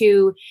talk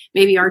to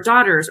maybe our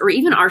daughters or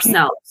even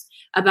ourselves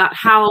about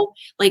how,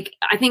 like,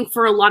 I think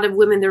for a lot of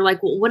women, they're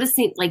like, well, what is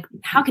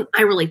how can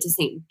I relate to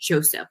Saint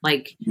Joseph?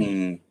 Like,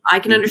 I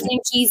can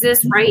understand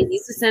Jesus, right?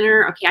 He's the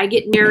sinner. Okay, I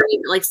get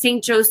married, like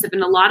Saint Joseph.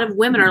 And a lot of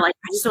women are like,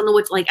 I just don't know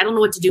I don't know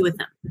what to do with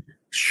them.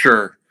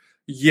 Sure.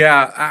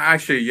 Yeah,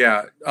 actually,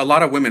 yeah. A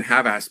lot of women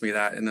have asked me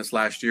that in this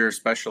last year,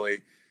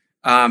 especially.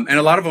 And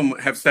a lot of them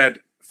have said,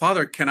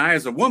 "Father, can I,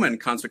 as a woman,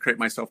 consecrate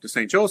myself to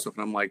Saint Joseph?"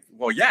 And I'm like,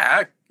 well,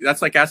 yeah,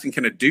 that's like asking,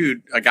 can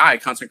a guy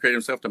consecrate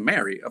himself to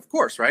Mary? Of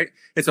course, right?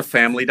 It's a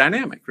family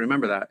dynamic.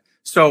 Remember that.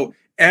 So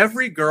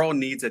every girl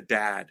needs a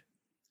dad.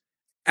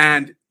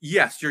 And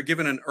yes, you're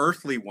given an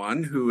earthly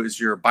one who is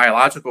your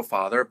biological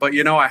father. But,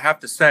 I have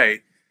to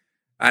say,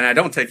 and I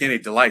don't take any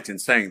delight in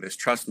saying this,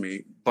 trust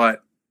me,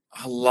 but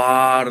a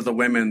lot of the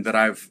women that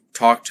I've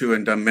talked to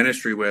and done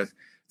ministry with,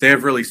 they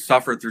have really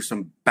suffered through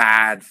some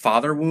bad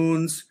father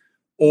wounds,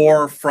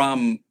 or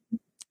from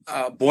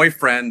a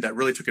boyfriend that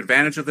really took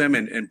advantage of them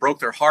and broke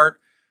their heart,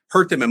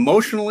 hurt them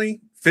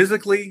emotionally,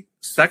 physically,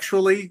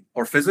 sexually,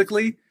 or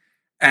physically,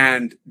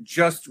 and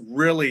just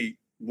really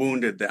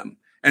wounded them.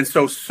 And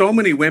so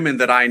many women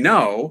that I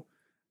know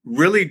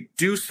really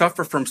do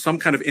suffer from some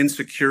kind of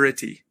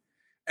insecurity.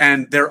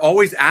 And they're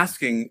always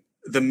asking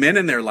the men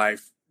in their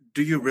life,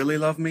 "Do you really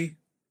love me?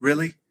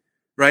 Really?"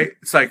 Right?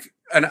 It's like,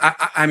 and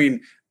I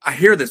mean, I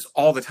hear this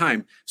all the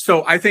time.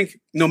 So I think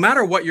no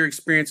matter what your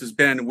experience has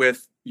been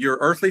with your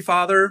earthly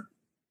father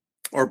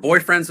or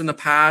boyfriends in the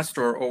past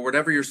or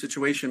whatever your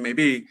situation may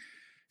be,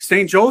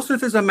 Saint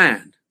Joseph is a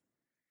man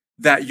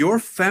that your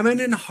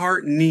feminine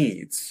heart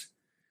needs,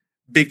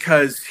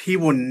 because he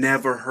will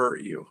never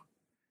hurt you.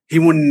 He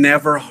will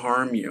never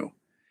harm you.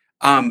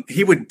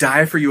 He would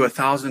die for you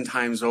 1,000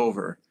 times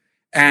over.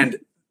 And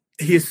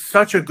he is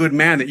such a good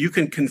man that you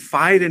can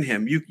confide in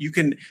him. You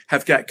can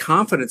have got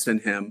confidence in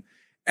him.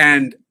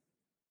 And,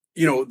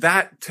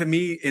 that to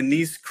me, in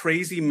these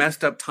crazy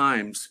messed up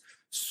times,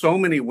 so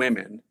many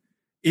women,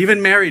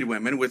 even married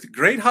women with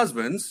great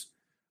husbands,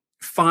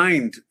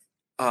 find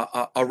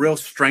a real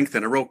strength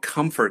and a real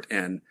comfort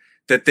in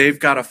that they've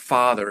got a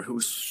father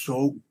who's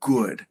so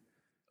good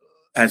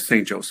as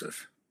Saint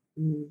Joseph.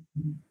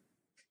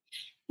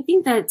 I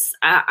think that's,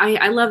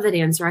 I love that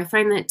answer. I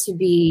find that to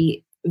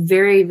be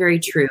very, very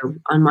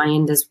true on my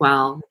end as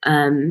well.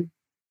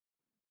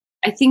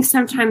 I think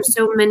sometimes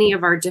so many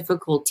of our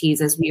difficulties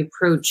as we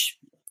approach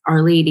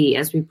Our Lady,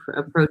 as we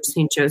approach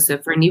St.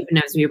 Joseph, and even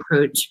as we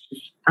approach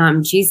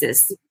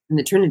Jesus and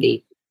the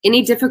Trinity,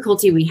 any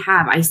difficulty we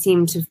have, I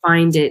seem to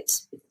find it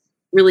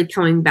really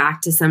coming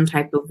back to some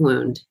type of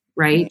wound,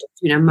 right?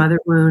 A mother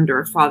wound or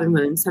a father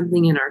wound,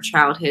 something in our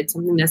childhood,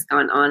 something that's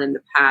gone on in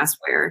the past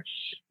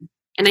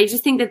and I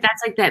just think that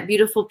that's like that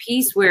beautiful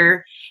piece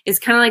where it's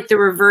kind of like the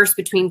reverse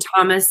between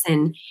Thomas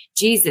and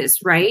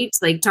Jesus, right?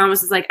 Like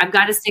Thomas is like, I've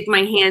got to stick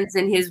my hands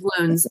in his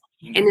wounds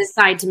in his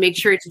side to make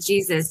sure it's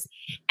Jesus.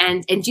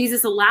 And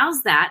Jesus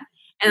allows that.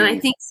 And I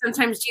think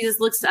sometimes Jesus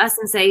looks to us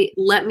and say,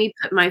 let me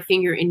put my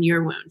finger in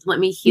your wound. Let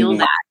me heal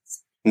that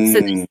so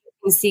that you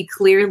can see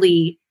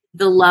clearly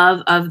the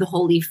love of the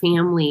Holy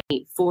Family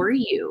for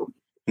you.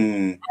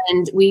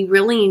 And we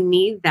really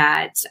need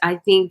that. I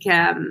think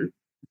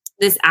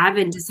this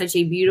Advent is such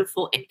a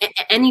beautiful,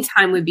 any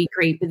time would be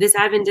great, but this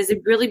Advent is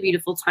a really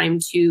beautiful time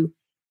to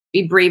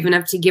be brave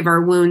enough to give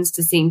our wounds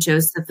to St.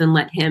 Joseph and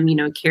let him,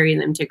 carry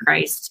them to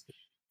Christ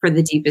for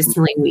the deepest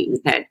healing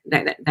that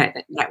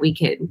we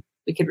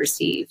could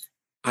receive.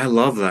 I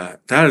love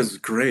that. That is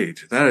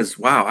great. That is,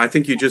 wow. I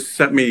think you just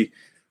set me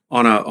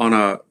on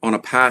a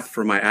path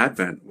for my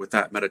Advent with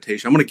that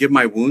meditation. I'm going to give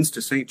my wounds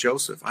to St.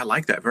 Joseph. I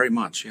like that very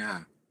much.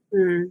 Yeah.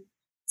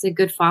 It's a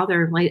good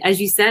father. Like,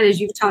 as you said, as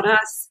you've taught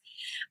us.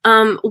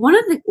 One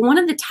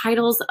of the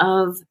titles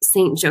of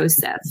Saint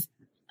Joseph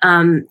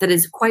that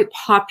is quite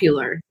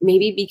popular,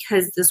 maybe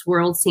because this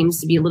world seems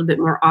to be a little bit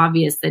more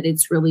obvious that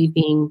it's really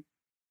being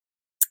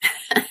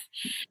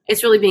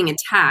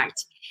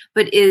attacked,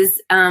 but is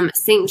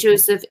Saint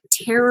Joseph,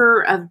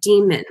 Terror of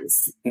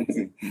Demons.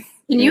 Can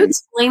you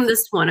explain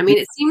this one? I mean,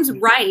 it seems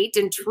right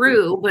and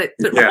true, but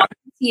why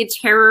is he a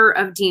terror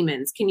of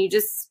demons? Can you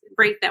just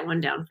break that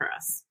one down for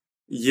us?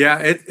 Yeah,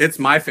 it's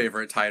my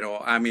favorite title.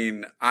 I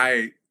mean,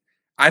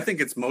 I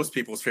think it's most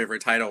people's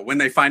favorite title when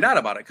they find out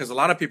about it, because a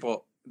lot of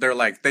people, they're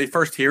like, they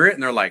first hear it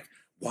and they're like,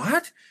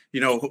 what?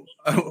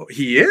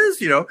 He is,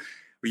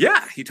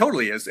 yeah, he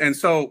totally is. And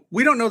so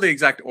we don't know the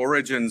exact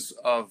origins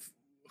of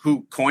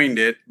who coined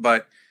it,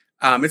 but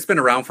it's been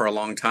around for a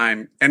long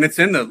time, and it's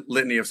in the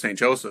Litany of St.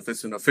 Joseph.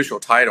 It's an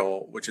official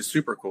title, which is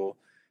super cool.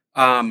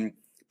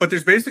 But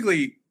there's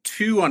basically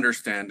two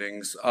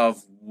understandings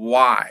of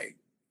why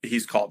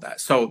he's called that.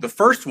 So the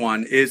first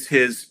one is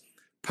his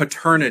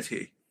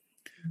paternity.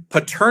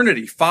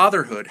 Paternity,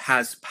 fatherhood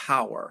has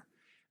power,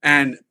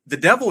 and the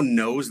devil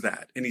knows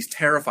that, and he's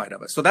terrified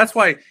of it. So that's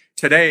why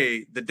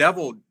today the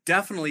devil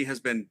definitely has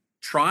been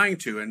trying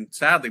to, and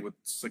sadly with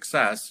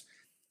success,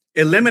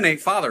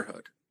 eliminate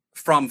fatherhood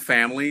from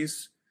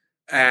families.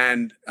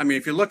 And I mean,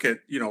 if you look at,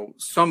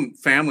 some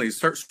families,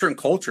 certain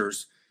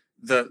cultures,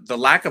 the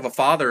lack of a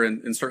father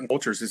in certain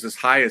cultures is as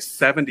high as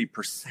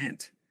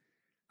 70%.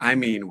 I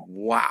mean,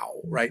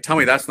 wow, right? Tell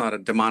me that's not a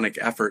demonic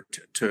effort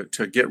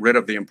to get rid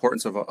of the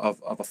importance of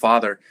a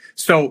father.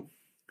 So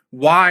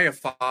why a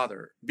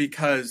father?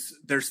 Because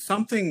there's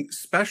something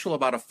special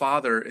about a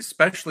father,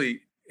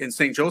 especially in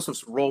St.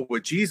 Joseph's role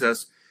with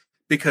Jesus,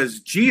 because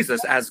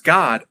Jesus, as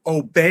God,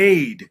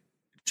 obeyed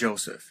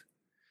Joseph.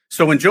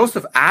 So when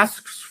Joseph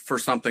asks for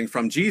something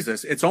from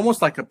Jesus, it's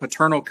almost like a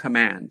paternal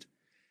command.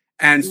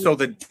 And so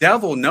the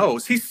devil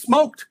knows he's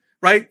smoked,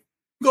 right?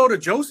 Go to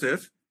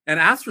Joseph and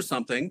ask for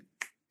something,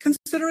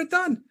 consider it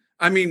done.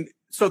 I mean,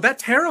 so that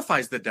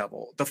terrifies the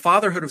devil, the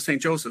fatherhood of St.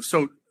 Joseph.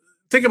 So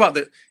think about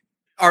that.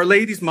 Our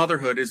Lady's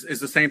motherhood is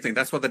the same thing.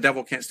 That's why the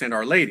devil can't stand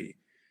Our Lady.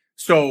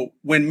 So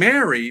when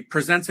Mary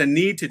presents a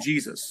need to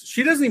Jesus,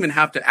 she doesn't even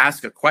have to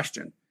ask a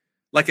question.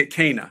 Like at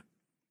Cana,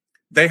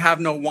 they have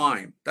no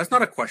wine. That's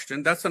not a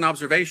question. That's an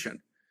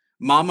observation.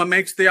 Mama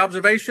makes the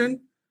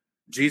observation.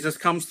 Jesus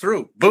comes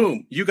through.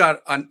 Boom. You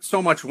got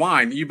so much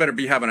wine. You better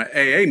be having an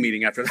AA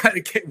meeting after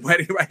that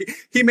wedding, right?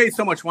 He made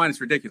so much wine.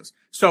 It's ridiculous.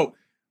 So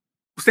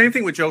same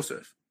thing with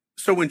Joseph.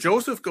 So when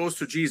Joseph goes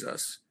to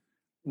Jesus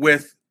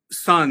with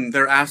son,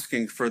 they're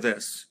asking for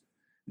this.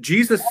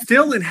 Jesus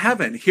still in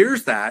heaven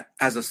hears that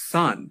as a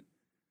son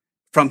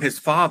from his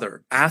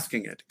father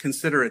asking it.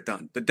 Consider it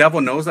done. The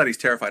devil knows that. He's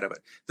terrified of it.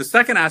 The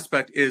second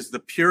aspect is the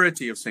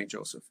purity of St.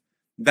 Joseph.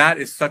 That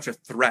is such a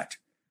threat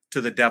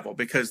to the devil,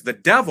 because the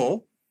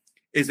devil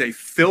is a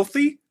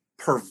filthy,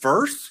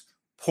 perverse,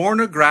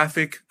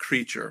 pornographic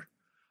creature,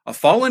 a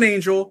fallen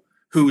angel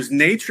whose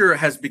nature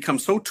has become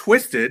so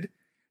twisted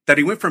that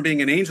he went from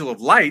being an angel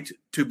of light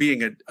to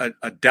being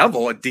a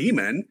devil, a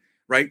demon,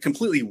 right?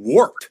 Completely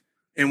warped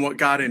in what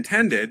God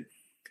intended,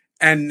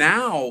 and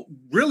now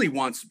really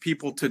wants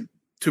people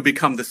to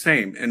become the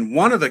same. And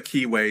one of the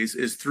key ways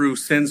is through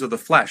sins of the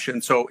flesh.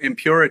 And so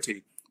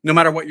impurity, no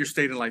matter what your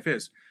state in life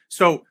is.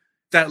 So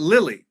that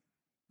lily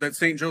that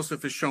St.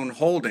 Joseph is shown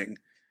holding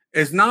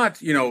is not,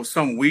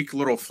 some weak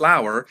little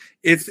flower.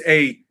 It's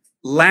a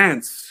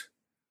lance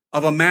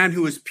of a man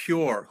who is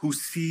pure, who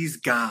sees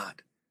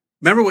God.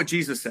 Remember what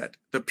Jesus said,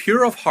 the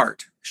pure of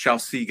heart shall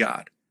see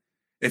God.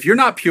 If you're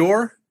not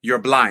pure, you're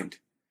blind.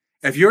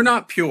 If you're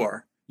not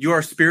pure, you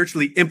are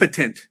spiritually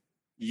impotent.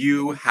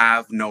 You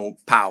have no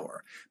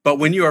power. But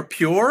when you are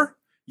pure,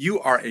 you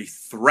are a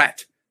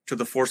threat to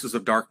the forces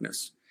of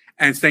darkness.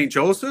 And St.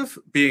 Joseph,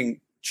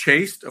 being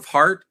chaste of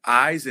heart,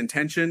 eyes,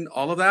 intention,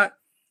 all of that,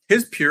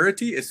 his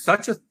purity is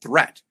such a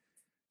threat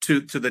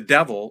to the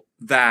devil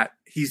that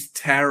he's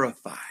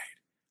terrified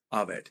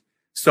of it.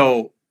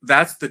 So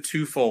that's the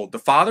twofold, the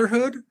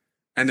fatherhood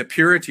and the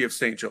purity of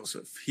St.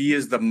 Joseph. He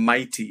is the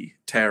mighty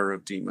terror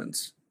of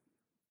demons.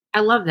 I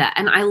love that.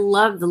 And I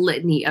love the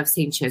litany of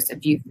St. Joseph.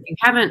 If you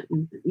haven't,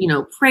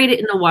 prayed it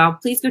in a while,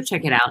 please go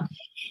check it out.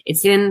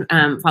 It's in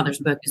Father's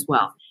book as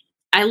well.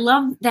 I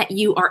love that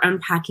you are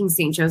unpacking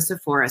St.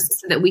 Joseph for us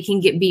so that we can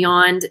get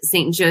beyond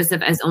St.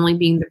 Joseph as only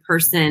being the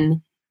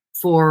person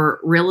for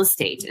real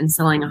estate and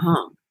selling a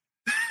home.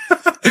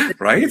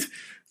 Right?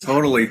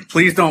 Totally.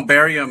 Please don't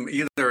bury him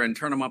either and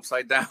turn him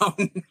upside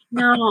down.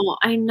 No,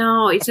 I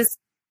know.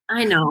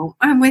 I know.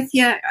 I'm with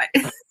you.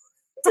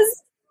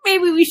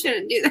 Maybe we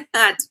shouldn't do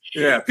that.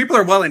 Yeah, people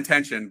are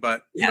well-intentioned,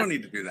 but you don't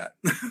need to do that.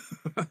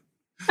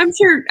 I'm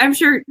sure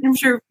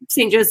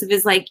St. Joseph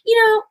is like,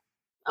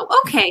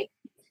 okay.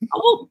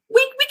 Well,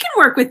 we can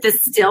work with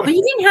this still, but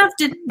you didn't have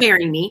to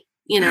marry me,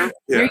 Yeah.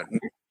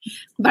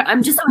 But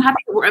I'm just so happy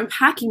that we're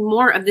unpacking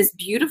more of this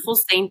beautiful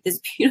saint, this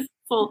beautiful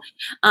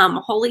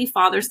holy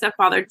father,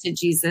 stepfather to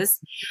Jesus,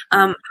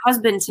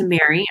 husband to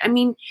Mary. I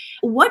mean,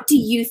 what do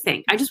you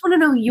think? I just want to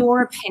know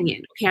your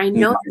opinion. Okay, I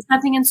know there's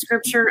nothing in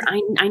scripture.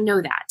 I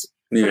know that.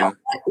 Yeah.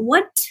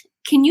 What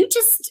can you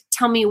just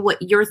tell me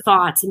what your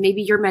thoughts and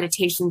maybe your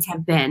meditations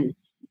have been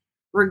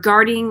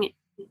regarding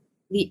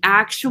the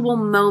actual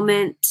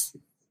moment,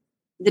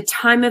 the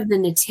time of the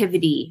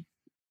nativity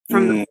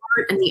from the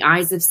heart and the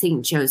eyes of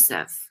St.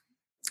 Joseph?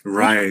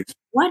 Right.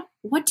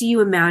 What do you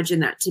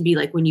imagine that to be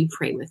like when you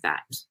pray with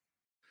that?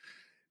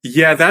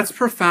 Yeah, that's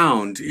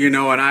profound, and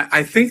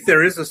I think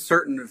there is a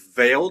certain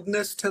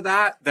veiledness to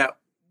that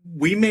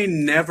we may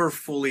never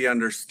fully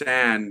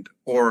understand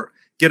or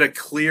get a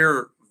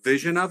clear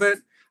vision of it.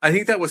 I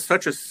think that was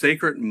such a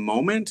sacred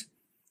moment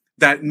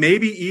that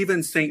maybe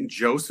even St.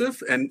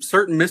 Joseph, and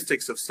certain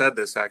mystics have said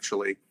this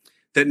actually,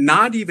 that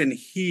not even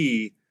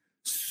he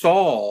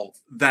saw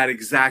that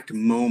exact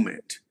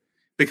moment,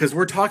 because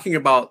we're talking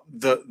about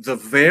the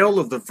veil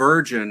of the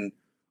Virgin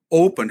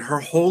opened,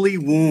 her holy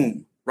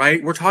womb,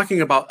 right? We're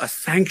talking about a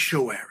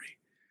sanctuary,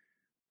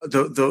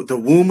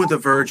 the womb of the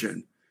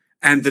Virgin,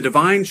 and the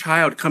divine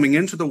child coming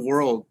into the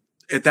world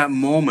at that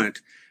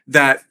moment,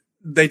 that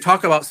they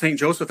talk about St.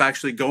 Joseph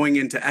actually going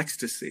into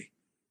ecstasy,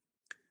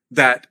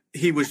 that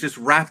he was just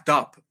wrapped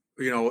up,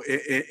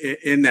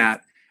 in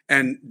that,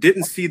 and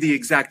didn't see the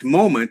exact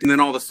moment. And then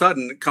all of a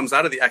sudden it comes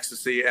out of the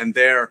ecstasy, and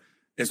there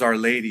is Our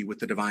Lady with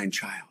the divine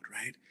child,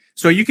 right?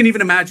 So you can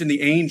even imagine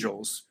the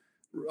angels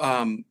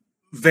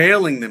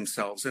veiling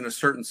themselves in a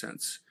certain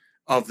sense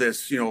of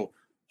this,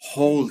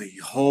 holy,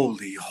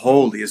 holy,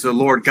 holy is the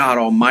Lord God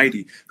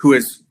Almighty who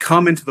has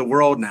come into the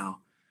world now.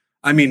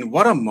 I mean,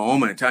 what a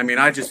moment. I mean,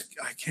 I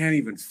can't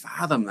even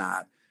fathom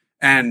that.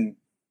 And,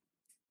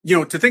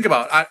 to think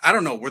about, I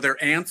don't know, were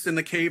there ants in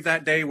the cave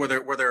that day? Were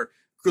there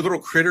little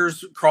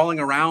critters crawling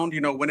around,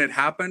 when it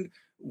happened?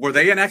 Were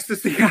they in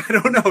ecstasy? I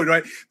don't know,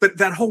 right? But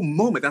that whole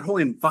moment, that whole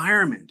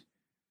environment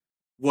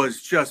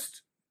was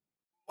just,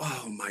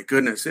 oh my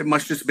goodness, it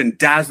must just have been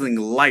dazzling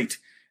light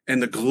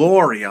and the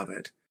glory of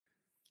it.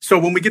 So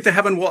when we get to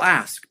heaven, we'll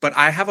ask, but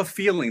I have a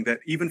feeling that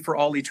even for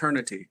all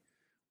eternity,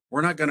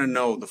 we're not going to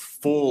know the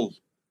full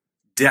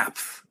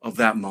depth of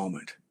that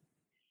moment.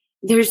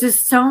 There's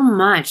just so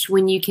much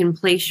when you can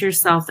place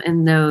yourself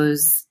in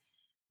those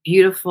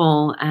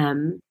beautiful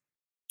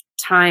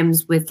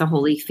times with the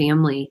Holy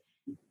Family.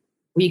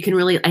 You can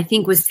really, I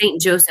think with St.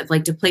 Joseph,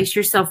 like to place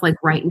yourself like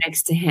right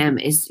next to him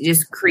is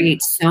just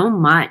creates so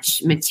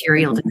much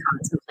material to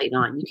contemplate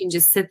on. You can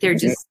just sit there,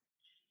 there's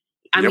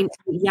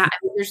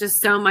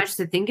just so much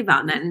to think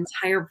about in that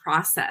entire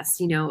process,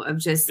 of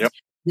just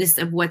this,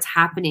 of what's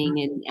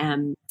happening.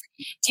 And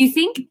do you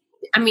think,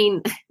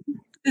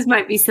 this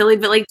might be silly,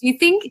 but do you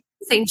think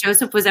St.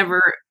 Joseph was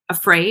ever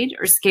afraid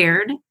or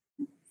scared?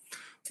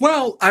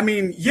 Well,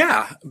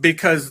 yeah,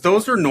 because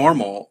those are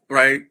normal,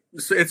 right?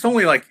 It's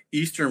only like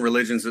Eastern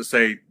religions that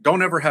say,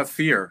 don't ever have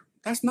fear.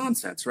 That's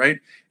nonsense, right?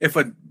 If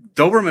a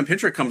Doberman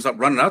Pinscher comes up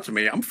running up to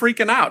me, I'm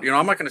freaking out.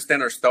 I'm not going to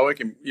stand there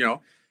stoic and,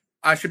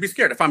 I should be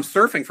scared. If I'm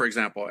surfing, for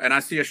example, and I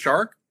see a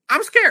shark,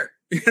 I'm scared.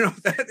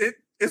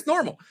 It's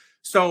normal.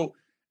 So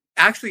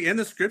actually in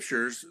the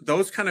scriptures,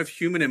 those kind of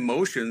human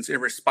emotions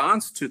in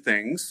response to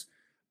things,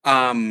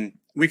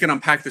 we can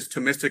unpack this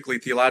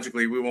Thomistically,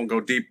 theologically. We won't go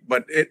deep,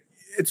 but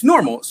it's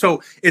normal.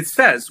 So it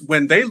says,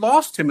 when they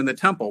lost him in the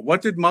temple,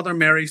 what did Mother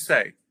Mary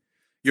say?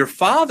 Your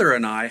father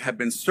and I have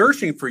been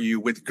searching for you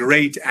with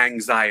great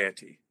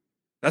anxiety.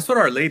 That's what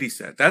Our Lady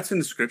said. That's in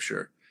the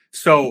scripture.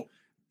 So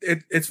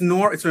it's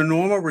a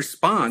normal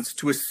response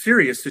to a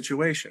serious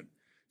situation.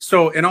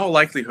 So in all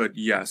likelihood,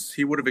 yes,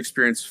 he would have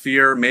experienced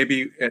fear,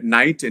 maybe at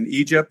night in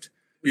Egypt,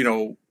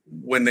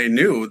 when they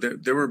knew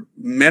that there were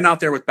men out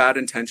there with bad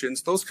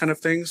intentions, those kind of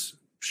things.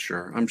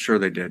 Sure, I'm sure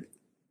they did.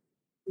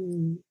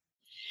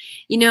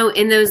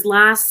 In those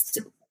last,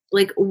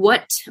 like,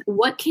 what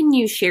can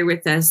you share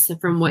with us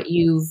from what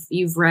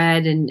you've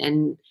read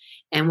and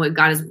what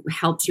God has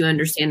helped you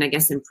understand, I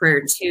guess, in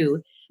prayer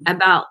too,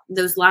 about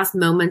those last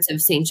moments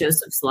of Saint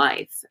Joseph's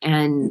life,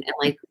 and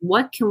like,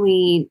 what can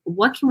we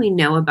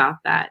know about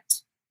that?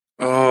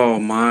 Oh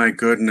my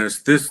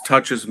goodness, this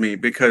touches me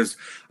because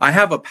I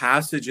have a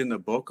passage in the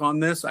book on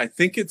this. I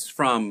think it's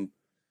from,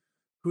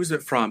 who's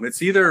it from?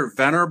 It's either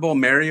Venerable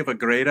Mary of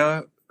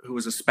Agreda, who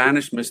was a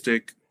Spanish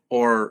mystic,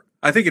 or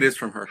I think it is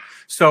from her.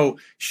 So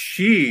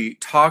she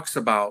talks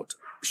about,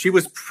 she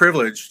was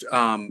privileged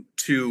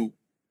to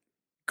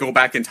go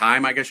back in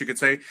time, I guess you could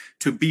say,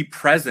 to be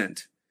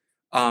present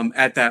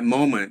at that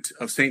moment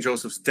of St.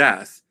 Joseph's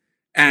death.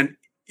 And,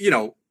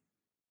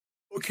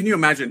 can you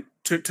imagine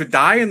to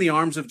die in the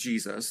arms of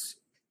Jesus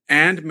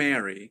and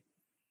Mary,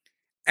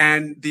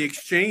 and the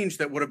exchange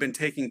that would have been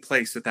taking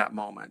place at that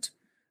moment?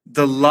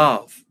 The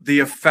love, the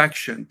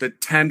affection, the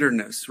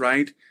tenderness,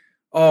 right?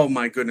 Oh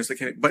my goodness, I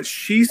can't. But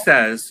she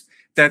says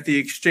that the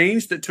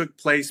exchange that took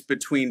place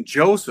between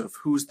Joseph,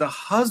 who's the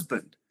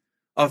husband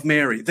of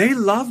Mary, they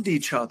loved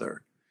each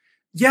other.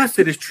 Yes,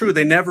 it is true.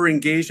 They never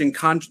engaged in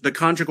the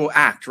conjugal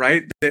act,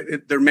 right?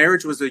 Their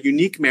marriage was a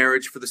unique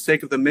marriage for the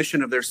sake of the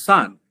mission of their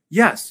son.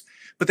 Yes,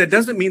 but that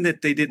doesn't mean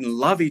that they didn't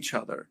love each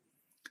other.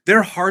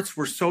 Their hearts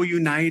were so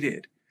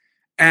united.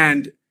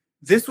 And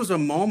this was a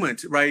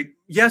moment, right?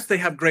 Yes, they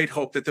have great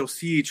hope that they'll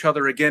see each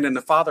other again in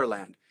the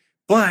fatherland,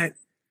 but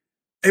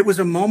it was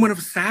a moment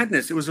of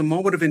sadness. It was a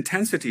moment of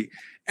intensity.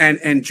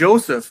 And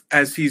Joseph,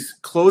 as he's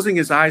closing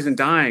his eyes and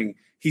dying,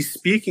 he's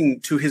speaking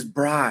to his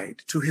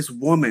bride, to his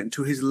woman,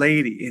 to his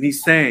lady. And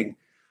he's saying,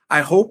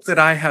 I hope that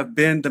I have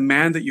been the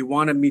man that you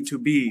wanted me to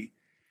be.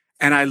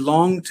 And I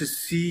long to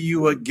see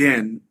you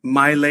again,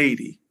 my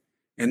lady,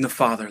 in the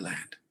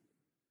fatherland.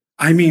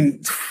 I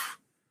mean,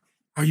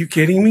 are you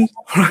kidding me?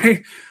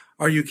 Right?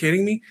 Are you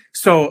kidding me?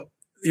 So,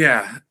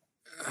 yeah.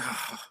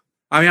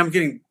 I mean, I'm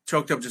getting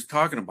choked up just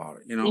talking about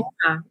it,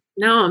 Yeah.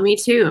 No, me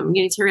too. I'm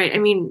getting teary-eyed. I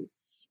mean,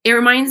 it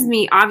reminds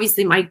me,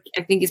 obviously, I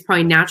think it's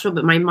probably natural,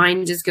 but my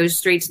mind just goes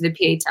straight to the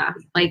Pietà.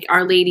 Like,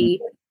 Our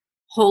Lady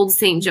holds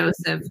Saint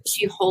Joseph.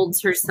 She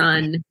holds her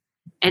son.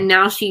 And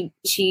now she's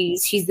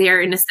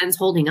there, in a sense,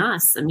 holding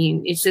us. I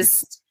mean, it's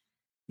just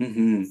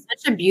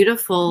such a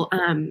beautiful,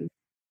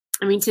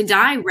 to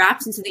die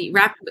wrapped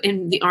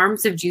in the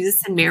arms of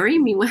Jesus and Mary. I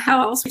mean,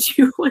 how else would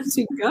you want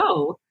to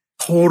go?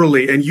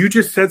 Totally. And you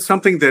just said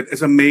something that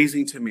is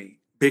amazing to me,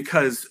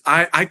 because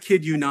I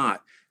kid you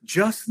not,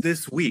 just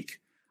this week,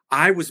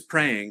 I was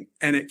praying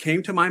and it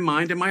came to my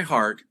mind and my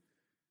heart,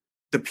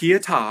 the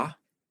Pietà,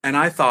 and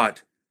I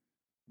thought,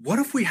 what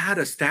if we had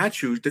a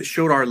statue that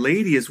showed Our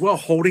Lady as well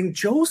holding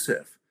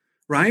Joseph,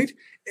 right?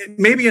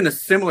 Maybe in a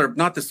similar,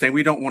 not the same,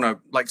 we don't want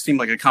to seem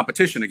like a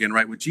competition again,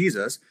 right, with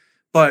Jesus,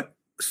 but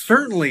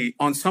certainly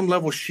on some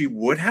level she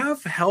would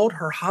have held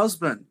her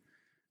husband,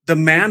 the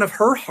man of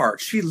her heart.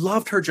 She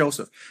loved her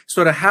Joseph.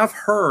 So to have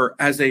her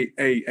as a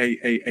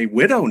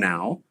widow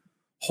now,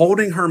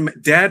 holding her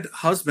dead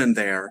husband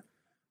there,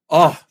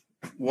 oh,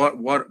 what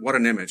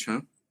an image, huh?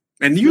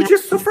 And you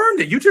just affirmed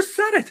it. You just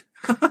said it.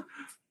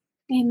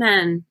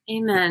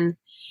 Amen.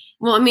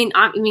 Well, I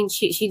mean,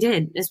 she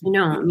did, as we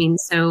know. I mean,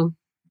 so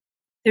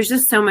there's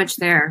just so much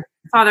there,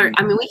 Father.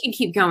 I mean, we can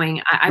keep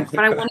going. But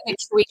I want to make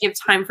sure we give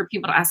time for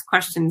people to ask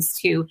questions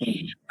too.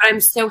 But I'm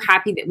so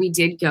happy that we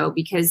did go,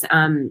 because,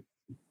 I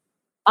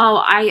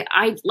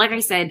like I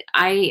said,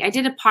 I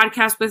did a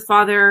podcast with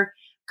Father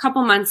a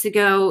couple months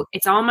ago.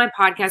 It's all on my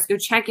podcast. Go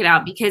check it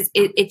out, because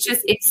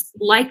it's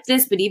like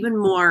this, but even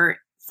more.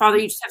 Father,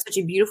 you just have such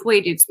a beautiful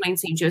way to explain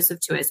St. Joseph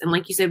to us. And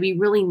like you said, we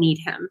really need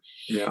him.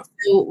 Yeah.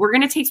 So we're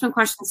going to take some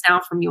questions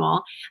now from you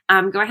all.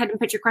 Go ahead and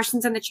put your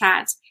questions in the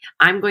chat.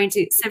 I'm going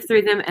to sift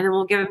through them, and then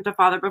we'll give them to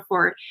Father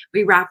before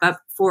we wrap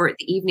up for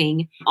the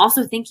evening.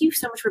 Also, thank you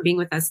so much for being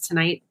with us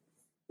tonight.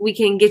 We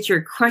can get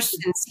your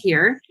questions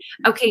here.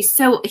 Okay,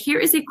 so here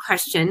is a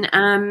question.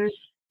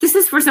 This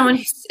is for someone.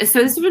 So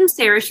this is from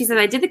Sarah. She said,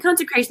 I did the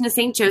consecration of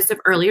St. Joseph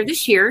earlier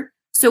this year.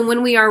 So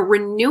when we are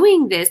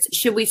renewing this,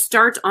 should we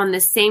start on the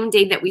same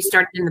day that we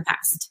started in the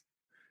past?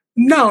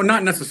 No,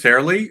 not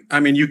necessarily. I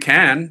mean, you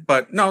can,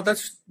 but no,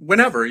 that's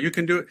whenever you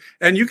can do it,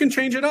 and you can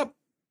change it up,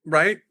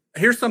 right?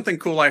 Here's something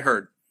cool I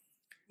heard.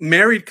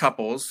 Married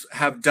couples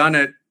have done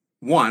it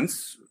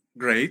once.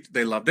 Great.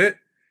 They loved it.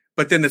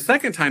 But then the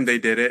second time they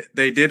did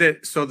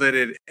it so that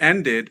it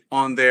ended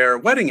on their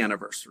wedding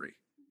anniversary.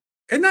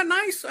 Isn't that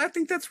nice? I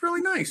think that's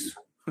really nice.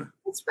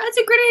 That's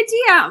a great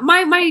idea.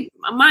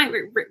 My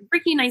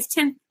Ricky and I's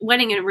 10th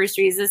wedding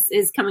anniversary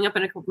is coming up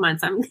in a couple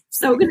months. I'm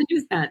so going to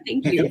do that.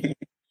 Thank you.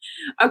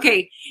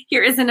 Okay,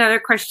 here is another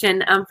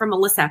question from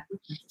Melissa.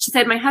 She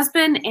said, my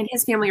husband and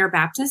his family are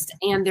Baptist,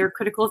 and they're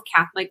critical of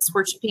Catholics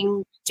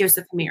worshiping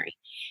Joseph and Mary.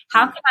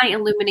 How can I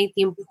illuminate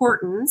the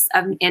importance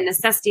and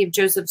necessity of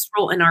Joseph's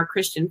role in our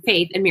Christian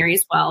faith, and Mary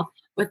as well,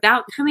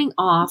 without coming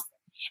off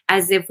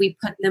as if we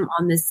put them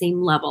on the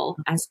same level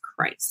as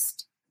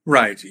Christ?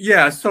 Right.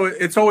 Yeah. So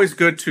it's always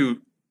good to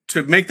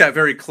make that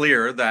very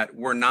clear that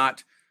we're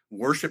not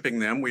worshiping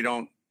them. We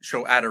don't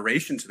show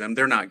adoration to them.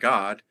 They're not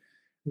God.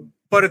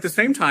 But at the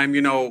same time,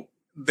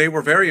 they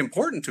were very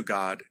important to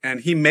God, and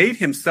he made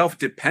himself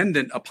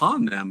dependent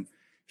upon them.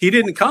 He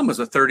didn't come as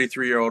a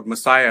 33-year-old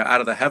Messiah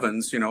out of the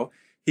heavens.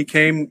 He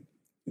came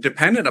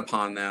dependent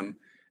upon them,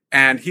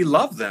 and he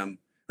loved them.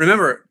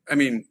 Remember,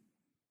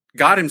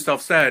 God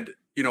himself said,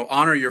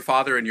 honor your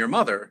father and your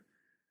mother.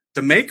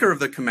 The maker of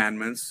the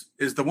commandments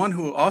is the one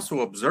who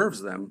also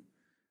observes them.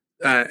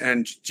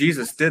 And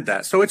Jesus did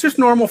that. So it's just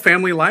normal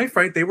family life,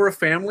 right? They were a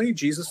family.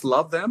 Jesus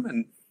loved them.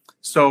 And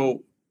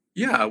so,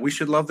 yeah, we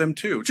should love them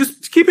too.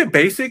 Just keep it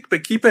basic,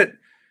 but keep it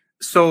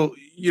so,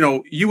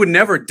 you would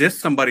never diss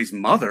somebody's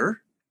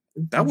mother.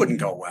 That wouldn't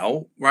go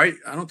well, right?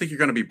 I don't think you're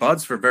going to be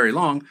buds for very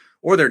long,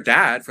 or their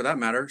dad for that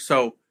matter.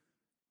 So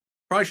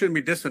probably shouldn't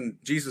be dissing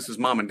Jesus's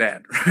mom and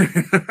dad.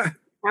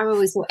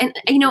 Probably so. And,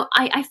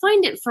 I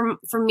find it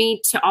for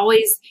me to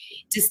always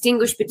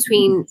distinguish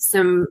between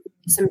some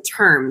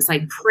terms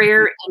like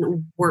prayer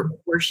and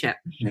worship.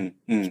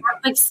 Mm-hmm.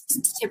 Catholics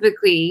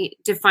typically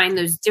define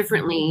those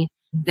differently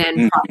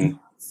than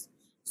Protestants.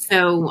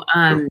 So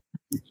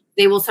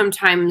they will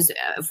sometimes,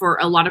 for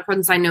a lot of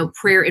Protestants I know,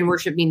 prayer and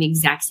worship mean the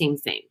exact same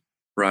thing.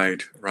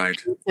 Right.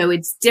 So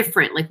it's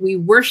different. Like we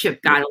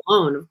worship God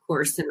alone, of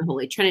course, in the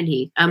Holy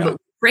Trinity, but we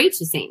pray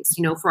to saints,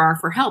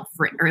 for help,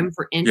 for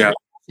intercession.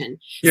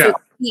 Yeah. So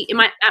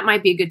that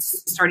might be a good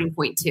starting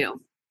point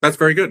too. That's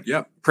very good.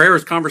 Yeah. Prayer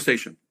is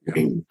conversation.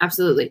 Yeah.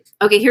 Absolutely.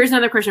 Okay. Here's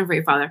another question for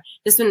you, Father.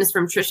 This one is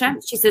from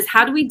Trisha. She says,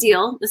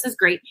 this is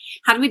great.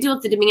 How do we deal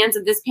with the demands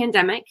of this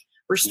pandemic,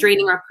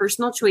 restraining our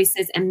personal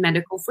choices and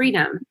medical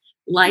freedom,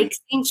 like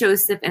St.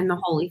 Joseph and the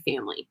Holy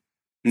Family?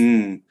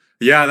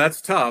 Yeah, that's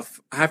tough.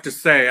 I have to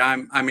say, I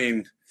don't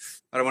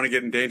want to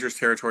get in dangerous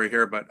territory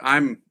here, but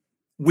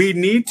we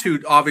need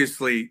to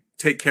obviously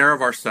take care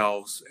of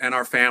ourselves and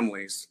our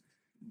families.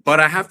 But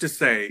I have to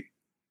say,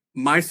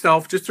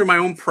 myself, just through my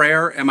own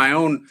prayer and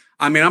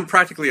I'm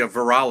practically a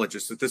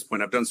virologist at this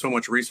point. I've done so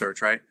much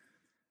research, right?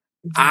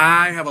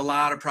 I have a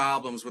lot of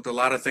problems with a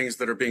lot of things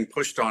that are being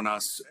pushed on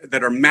us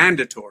that are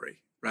mandatory,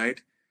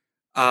 right?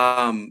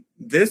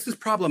 This is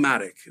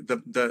problematic,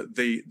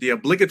 the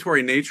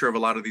obligatory nature of a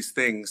lot of these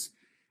things.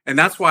 And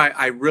that's why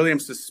I really am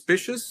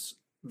suspicious,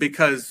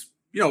 because,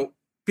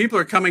 people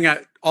are coming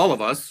at all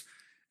of us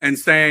and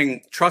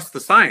saying, trust the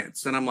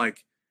science. And I'm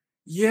like,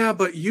 yeah,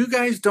 but you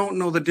guys don't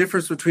know the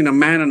difference between a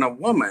man and a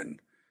woman.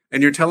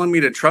 And you're telling me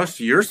to trust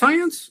your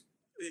science?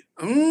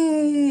 I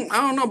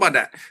don't know about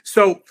that.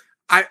 So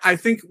I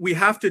think we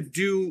have to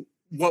do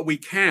what we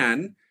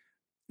can,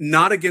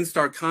 not against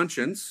our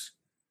conscience.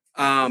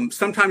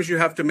 Sometimes you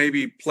have to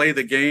maybe play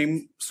the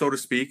game, so to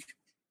speak.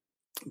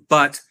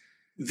 But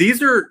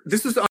this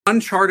is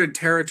uncharted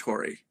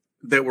territory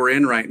that we're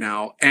in right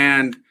now.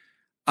 And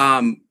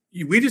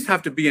we just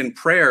have to be in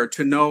prayer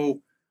to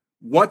know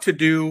what to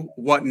do,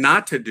 what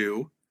not to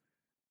do,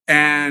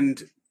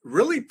 and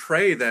really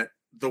pray that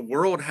the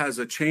world has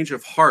a change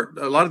of heart.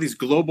 A lot of these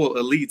global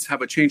elites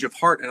have a change of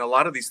heart in a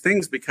lot of these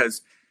things,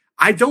 because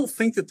I don't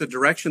think that the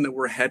direction that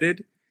we're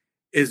headed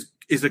is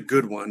a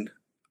good one.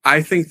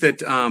 I think that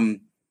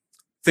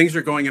things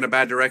are going in a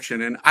bad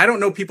direction, and I don't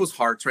know people's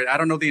hearts, right? I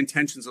don't know the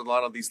intentions of a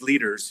lot of these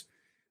leaders,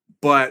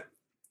 but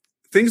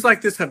things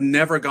like this have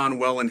never gone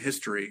well in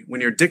history.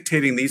 When you're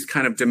dictating these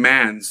kind of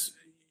demands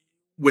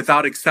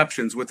without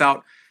exceptions,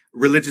 without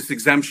religious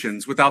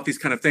exemptions, without these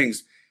kind of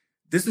things,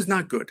 this is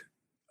not good.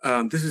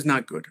 This is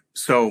not good.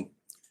 So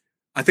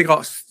I think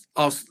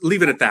I'll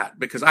leave it at that,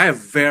 because I have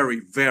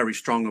very, very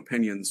strong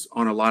opinions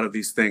on a lot of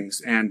these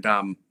things, and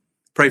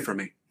pray for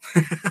me.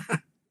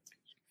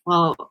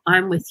 Well,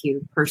 I'm with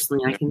you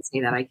personally. I can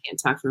say that. I can't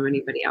talk from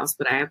anybody else,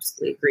 but I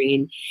absolutely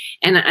agree.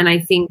 And I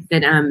think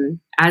that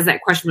as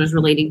that question was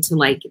relating to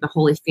like the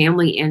Holy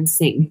Family and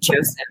St.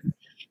 Joseph,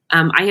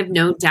 I have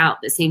no doubt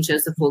that St.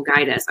 Joseph will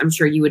guide us. I'm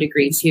sure you would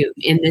agree too,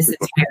 in this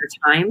entire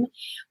time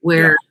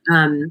where,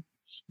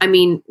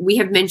 we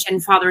have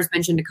mentioned, Father has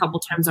mentioned a couple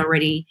times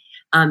already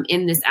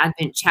in this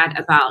Advent chat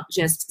about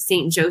just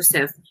St.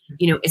 Joseph,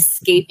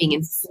 escaping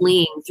and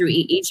fleeing through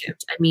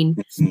Egypt.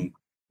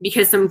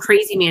 Because some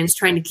crazy man's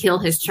trying to kill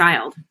his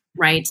child,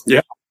 right?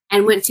 Yeah.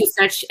 And went to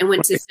such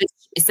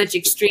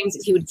extremes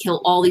that he would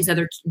kill all these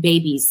other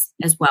babies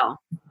as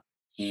well.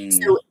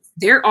 So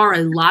there are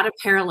a lot of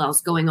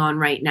parallels going on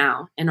right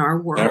now in our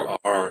world. There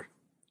are.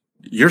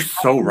 You're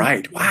so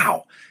right.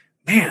 Wow,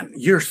 man,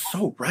 you're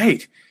so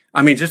right.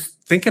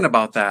 Just thinking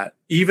about that,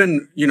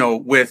 even,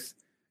 with,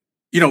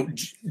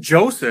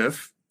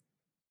 Joseph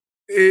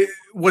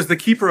was the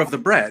keeper of the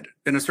bread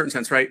in a certain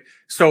sense, right?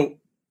 So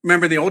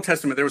remember in the Old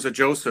Testament, there was a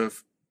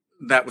Joseph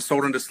that was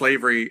sold into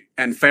slavery,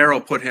 and Pharaoh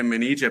put him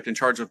in Egypt in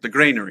charge of the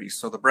granaries,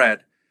 so the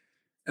bread.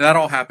 And that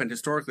all happened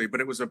historically,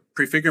 but it was a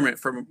prefigurement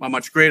for a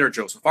much greater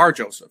Joseph, our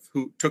Joseph,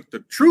 who took the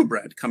true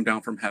bread come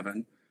down from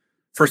heaven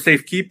for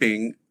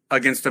safekeeping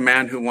against a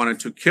man who wanted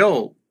to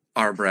kill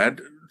our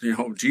bread,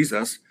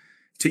 Jesus,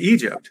 to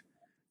Egypt.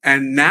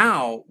 And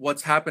now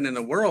what's happened in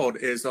the world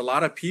is a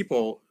lot of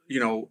people,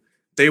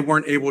 they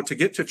weren't able to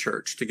get to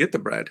church to get the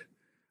bread.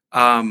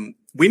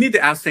 We need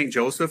to ask St.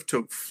 Joseph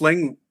to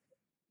fling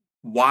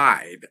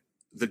wide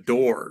the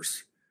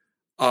doors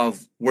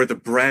of where the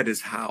bread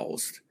is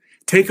housed.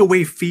 Take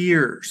away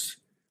fears,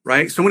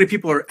 right? So many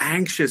people are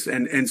anxious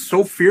and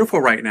so fearful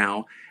right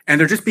now, and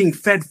they're just being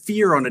fed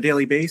fear on a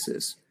daily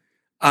basis.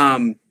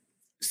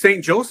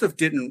 Saint Joseph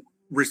didn't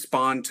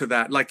respond to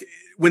that. Like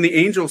when the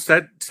angel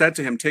said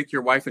to him, take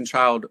your wife and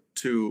child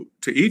to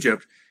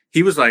Egypt,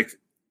 he was like,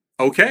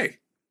 okay,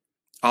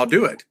 I'll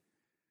do it.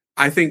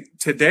 I think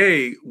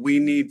today we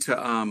need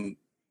to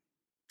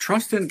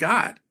trust in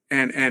God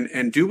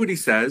and do what he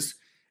says,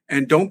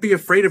 and don't be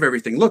afraid of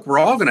everything. Look, we're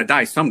all going to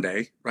die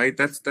someday, right?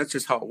 That's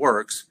just how it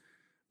works.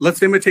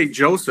 Let's imitate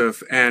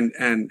Joseph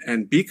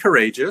and be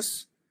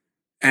courageous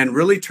and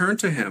really turn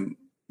to him.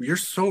 You're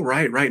so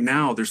right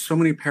now. There's so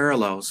many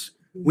parallels.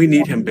 We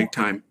need him big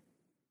time.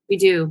 We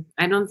do.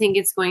 I don't think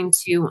it's going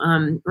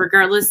to,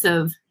 regardless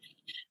of,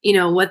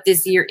 what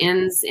this year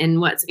ends and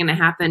what's going to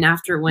happen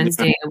after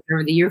Wednesday, or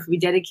whatever the year will be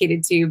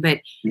dedicated to. But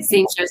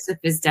St. Joseph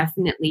is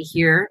definitely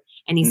here,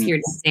 and he's here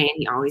to stay, and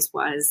he always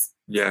was.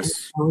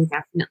 Yes. And we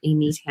definitely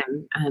need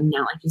him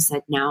now, like you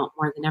said, now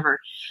more than ever.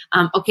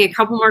 Okay, a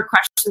couple more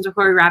questions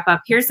before we wrap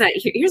up. Here's a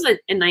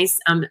nice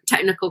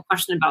technical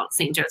question about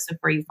St. Joseph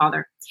for you,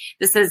 Father.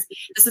 This is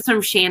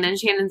from Shannon.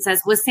 Shannon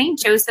says, was St.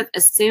 Joseph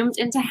assumed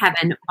into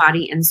heaven,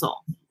 body and soul?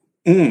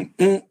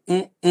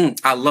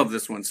 I love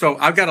this one. So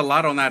I've got a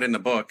lot on that in the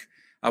book.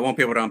 I won't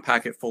be able to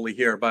unpack it fully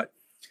here, but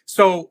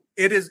so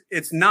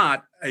it's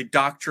not a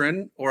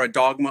doctrine or a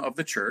dogma of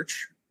the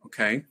church.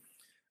 Okay.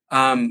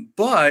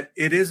 But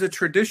it is a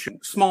tradition,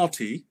 small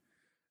t.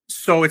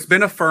 So it's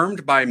been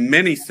affirmed by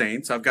many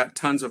saints. I've got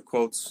tons of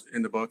quotes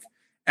in the book,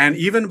 and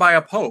even by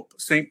a pope,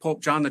 St.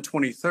 Pope John the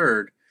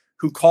 23rd,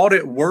 who called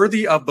it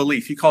worthy of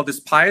belief. He called this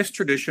pious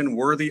tradition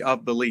worthy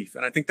of belief.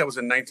 And I think that was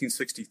in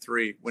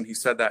 1963 when he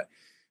said that.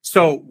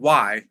 So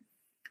why?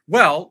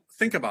 Well,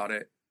 think about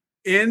it.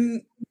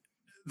 In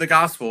the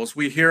Gospels,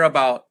 we hear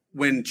about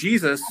when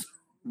Jesus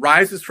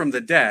rises from the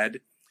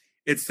dead,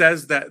 it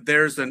says that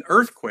there's an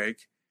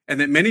earthquake and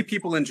that many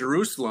people in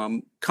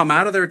Jerusalem come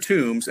out of their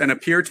tombs and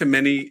appear to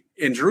many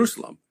in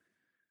Jerusalem.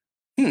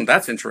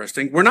 That's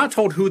interesting. We're not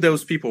told who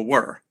those people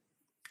were.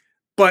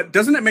 But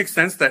doesn't it make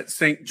sense that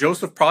St.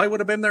 Joseph probably would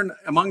have been there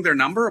among their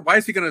number? Why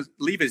is he going to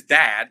leave his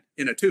dad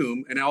in a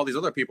tomb and all these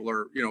other people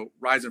are,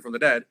 rising from the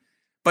dead?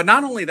 But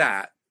not only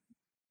that,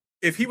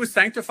 if he was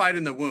sanctified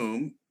in the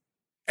womb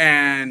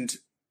and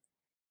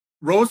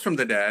rose from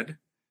the dead,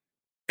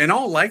 in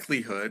all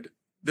likelihood,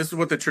 this is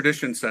what the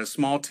tradition says,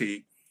 small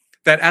t,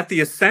 that at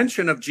the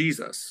ascension of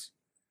Jesus,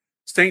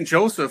 St.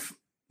 Joseph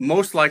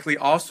most likely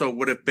also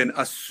would have been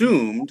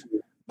assumed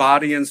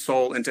body and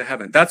soul into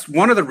heaven. That's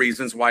one of the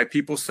reasons why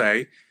people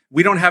say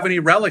we don't have any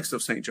relics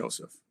of St.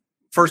 Joseph,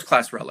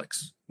 first-class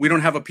relics. We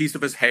don't have a piece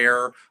of his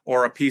hair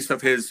or a piece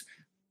of his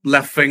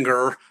left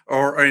finger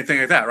or anything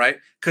like that, right?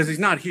 Because he's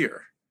not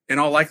here. In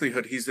all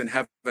likelihood, he's in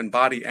heaven,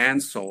 body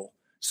and soul.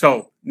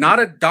 So not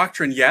a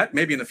doctrine yet,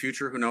 maybe in the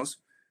future, who knows?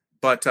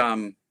 But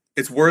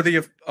it's worthy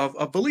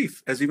of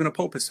belief, as even a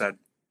pope has said.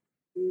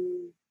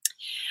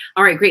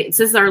 All right, great.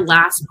 So this is our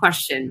last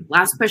question.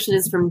 Last question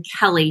is from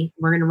Kelly.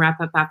 We're going to wrap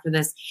up after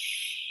this.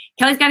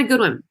 Kelly's got a good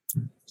one.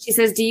 She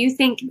says, do you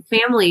think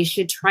families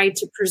should try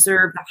to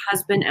preserve the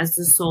husband as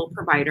the sole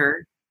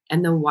provider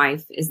and the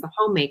wife is the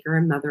homemaker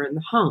and mother in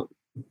the home?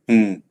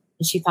 And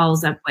she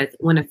follows up with,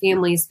 when a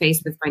family is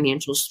faced with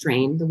financial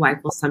strain, the wife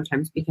will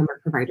sometimes become a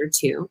provider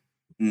too.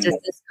 Does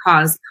this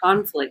cause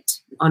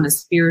conflict on a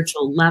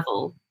spiritual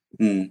level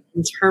in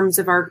terms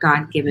of our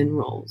God-given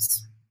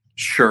roles?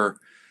 Sure.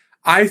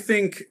 I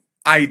think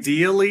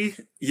ideally,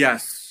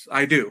 yes,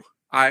 I do.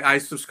 I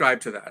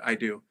subscribe to that. I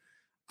do.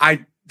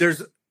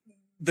 There's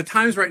the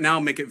times right now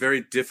make it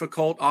very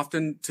difficult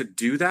often to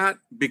do that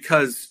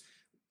because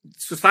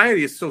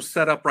society is so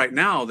set up right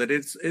now that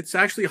it's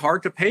actually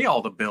hard to pay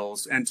all the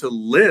bills and to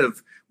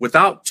live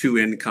without two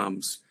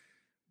incomes.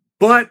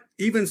 But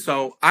even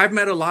so, I've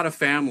met a lot of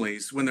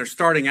families when they're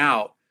starting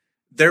out,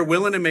 they're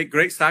willing to make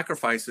great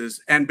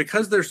sacrifices. And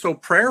because they're so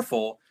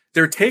prayerful,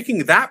 they're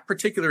taking that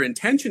particular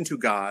intention to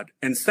God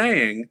and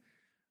saying,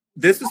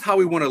 this is how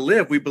we want to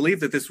live. We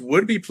believe that this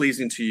would be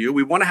pleasing to you.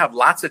 We want to have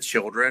lots of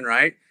children,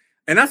 right?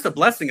 And that's the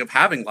blessing of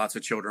having lots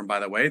of children, by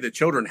the way. The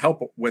children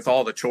help with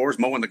all the chores,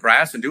 mowing the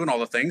grass and doing all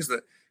the things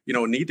that,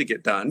 need to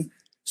get done.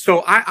 So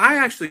I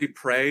actually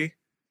pray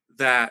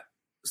that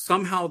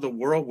somehow the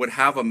world would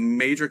have a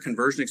major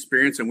conversion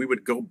experience and we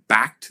would go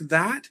back to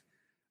that,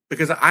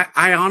 because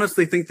I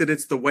honestly think that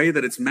it's the way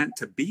that it's meant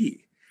to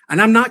be.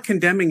 And I'm not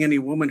condemning any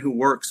woman who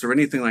works or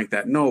anything like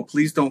that. No,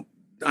 please don't.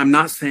 I'm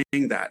not saying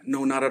that.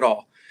 No, not at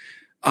all.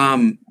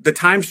 The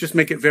times just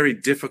make it very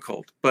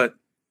difficult, but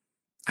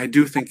I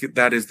do think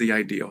that is the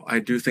ideal. I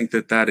do think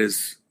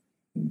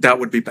that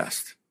would be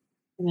best.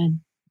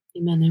 Amen.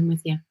 Amen. I'm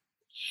with you.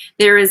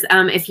 There is,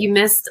 if you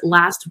missed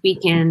last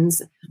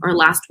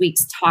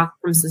week's talk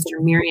from Sister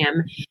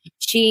Miriam,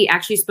 she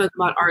actually spoke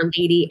about Our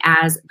Lady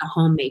as the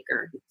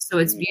homemaker. So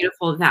it's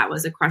beautiful. That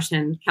was a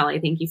question. Kelly,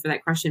 thank you for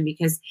that question,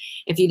 because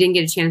if you didn't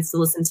get a chance to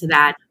listen to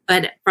that,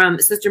 but from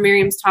Sister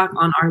Miriam's talk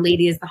on Our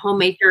Lady as the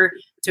homemaker,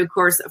 to, of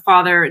course,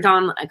 Father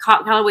Don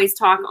Calloway's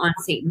talk on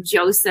St.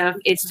 Joseph.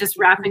 It's just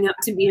wrapping up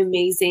to be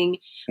amazing.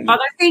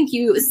 Father, thank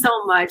you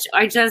so much.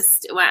 I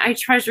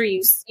treasure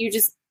you.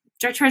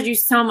 I treasure you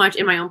so much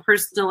in my own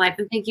personal life.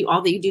 And thank you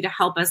all that you do to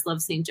help us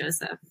love St.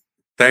 Joseph.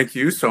 Thank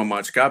you so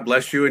much. God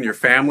bless you and your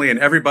family and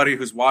everybody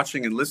who's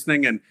watching and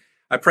listening. And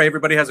I pray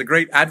everybody has a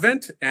great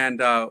Advent.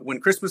 And when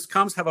Christmas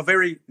comes, have a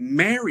very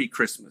Merry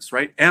Christmas,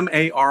 right?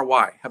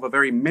 M-A-R-Y. Have a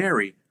very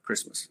Merry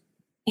Christmas.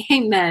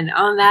 Amen.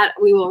 On that,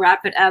 we will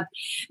wrap it up.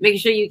 Make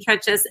sure you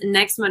catch us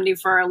next Monday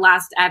for our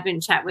last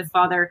Advent chat with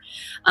Father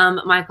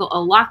Michael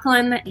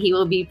O'Loughlin. He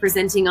will be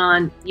presenting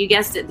on, you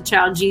guessed it, the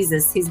child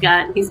Jesus. He's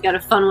got a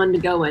fun one to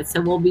go with.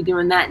 So we'll be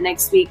doing that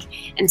next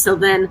week. Until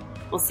then,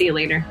 we'll see you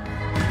later.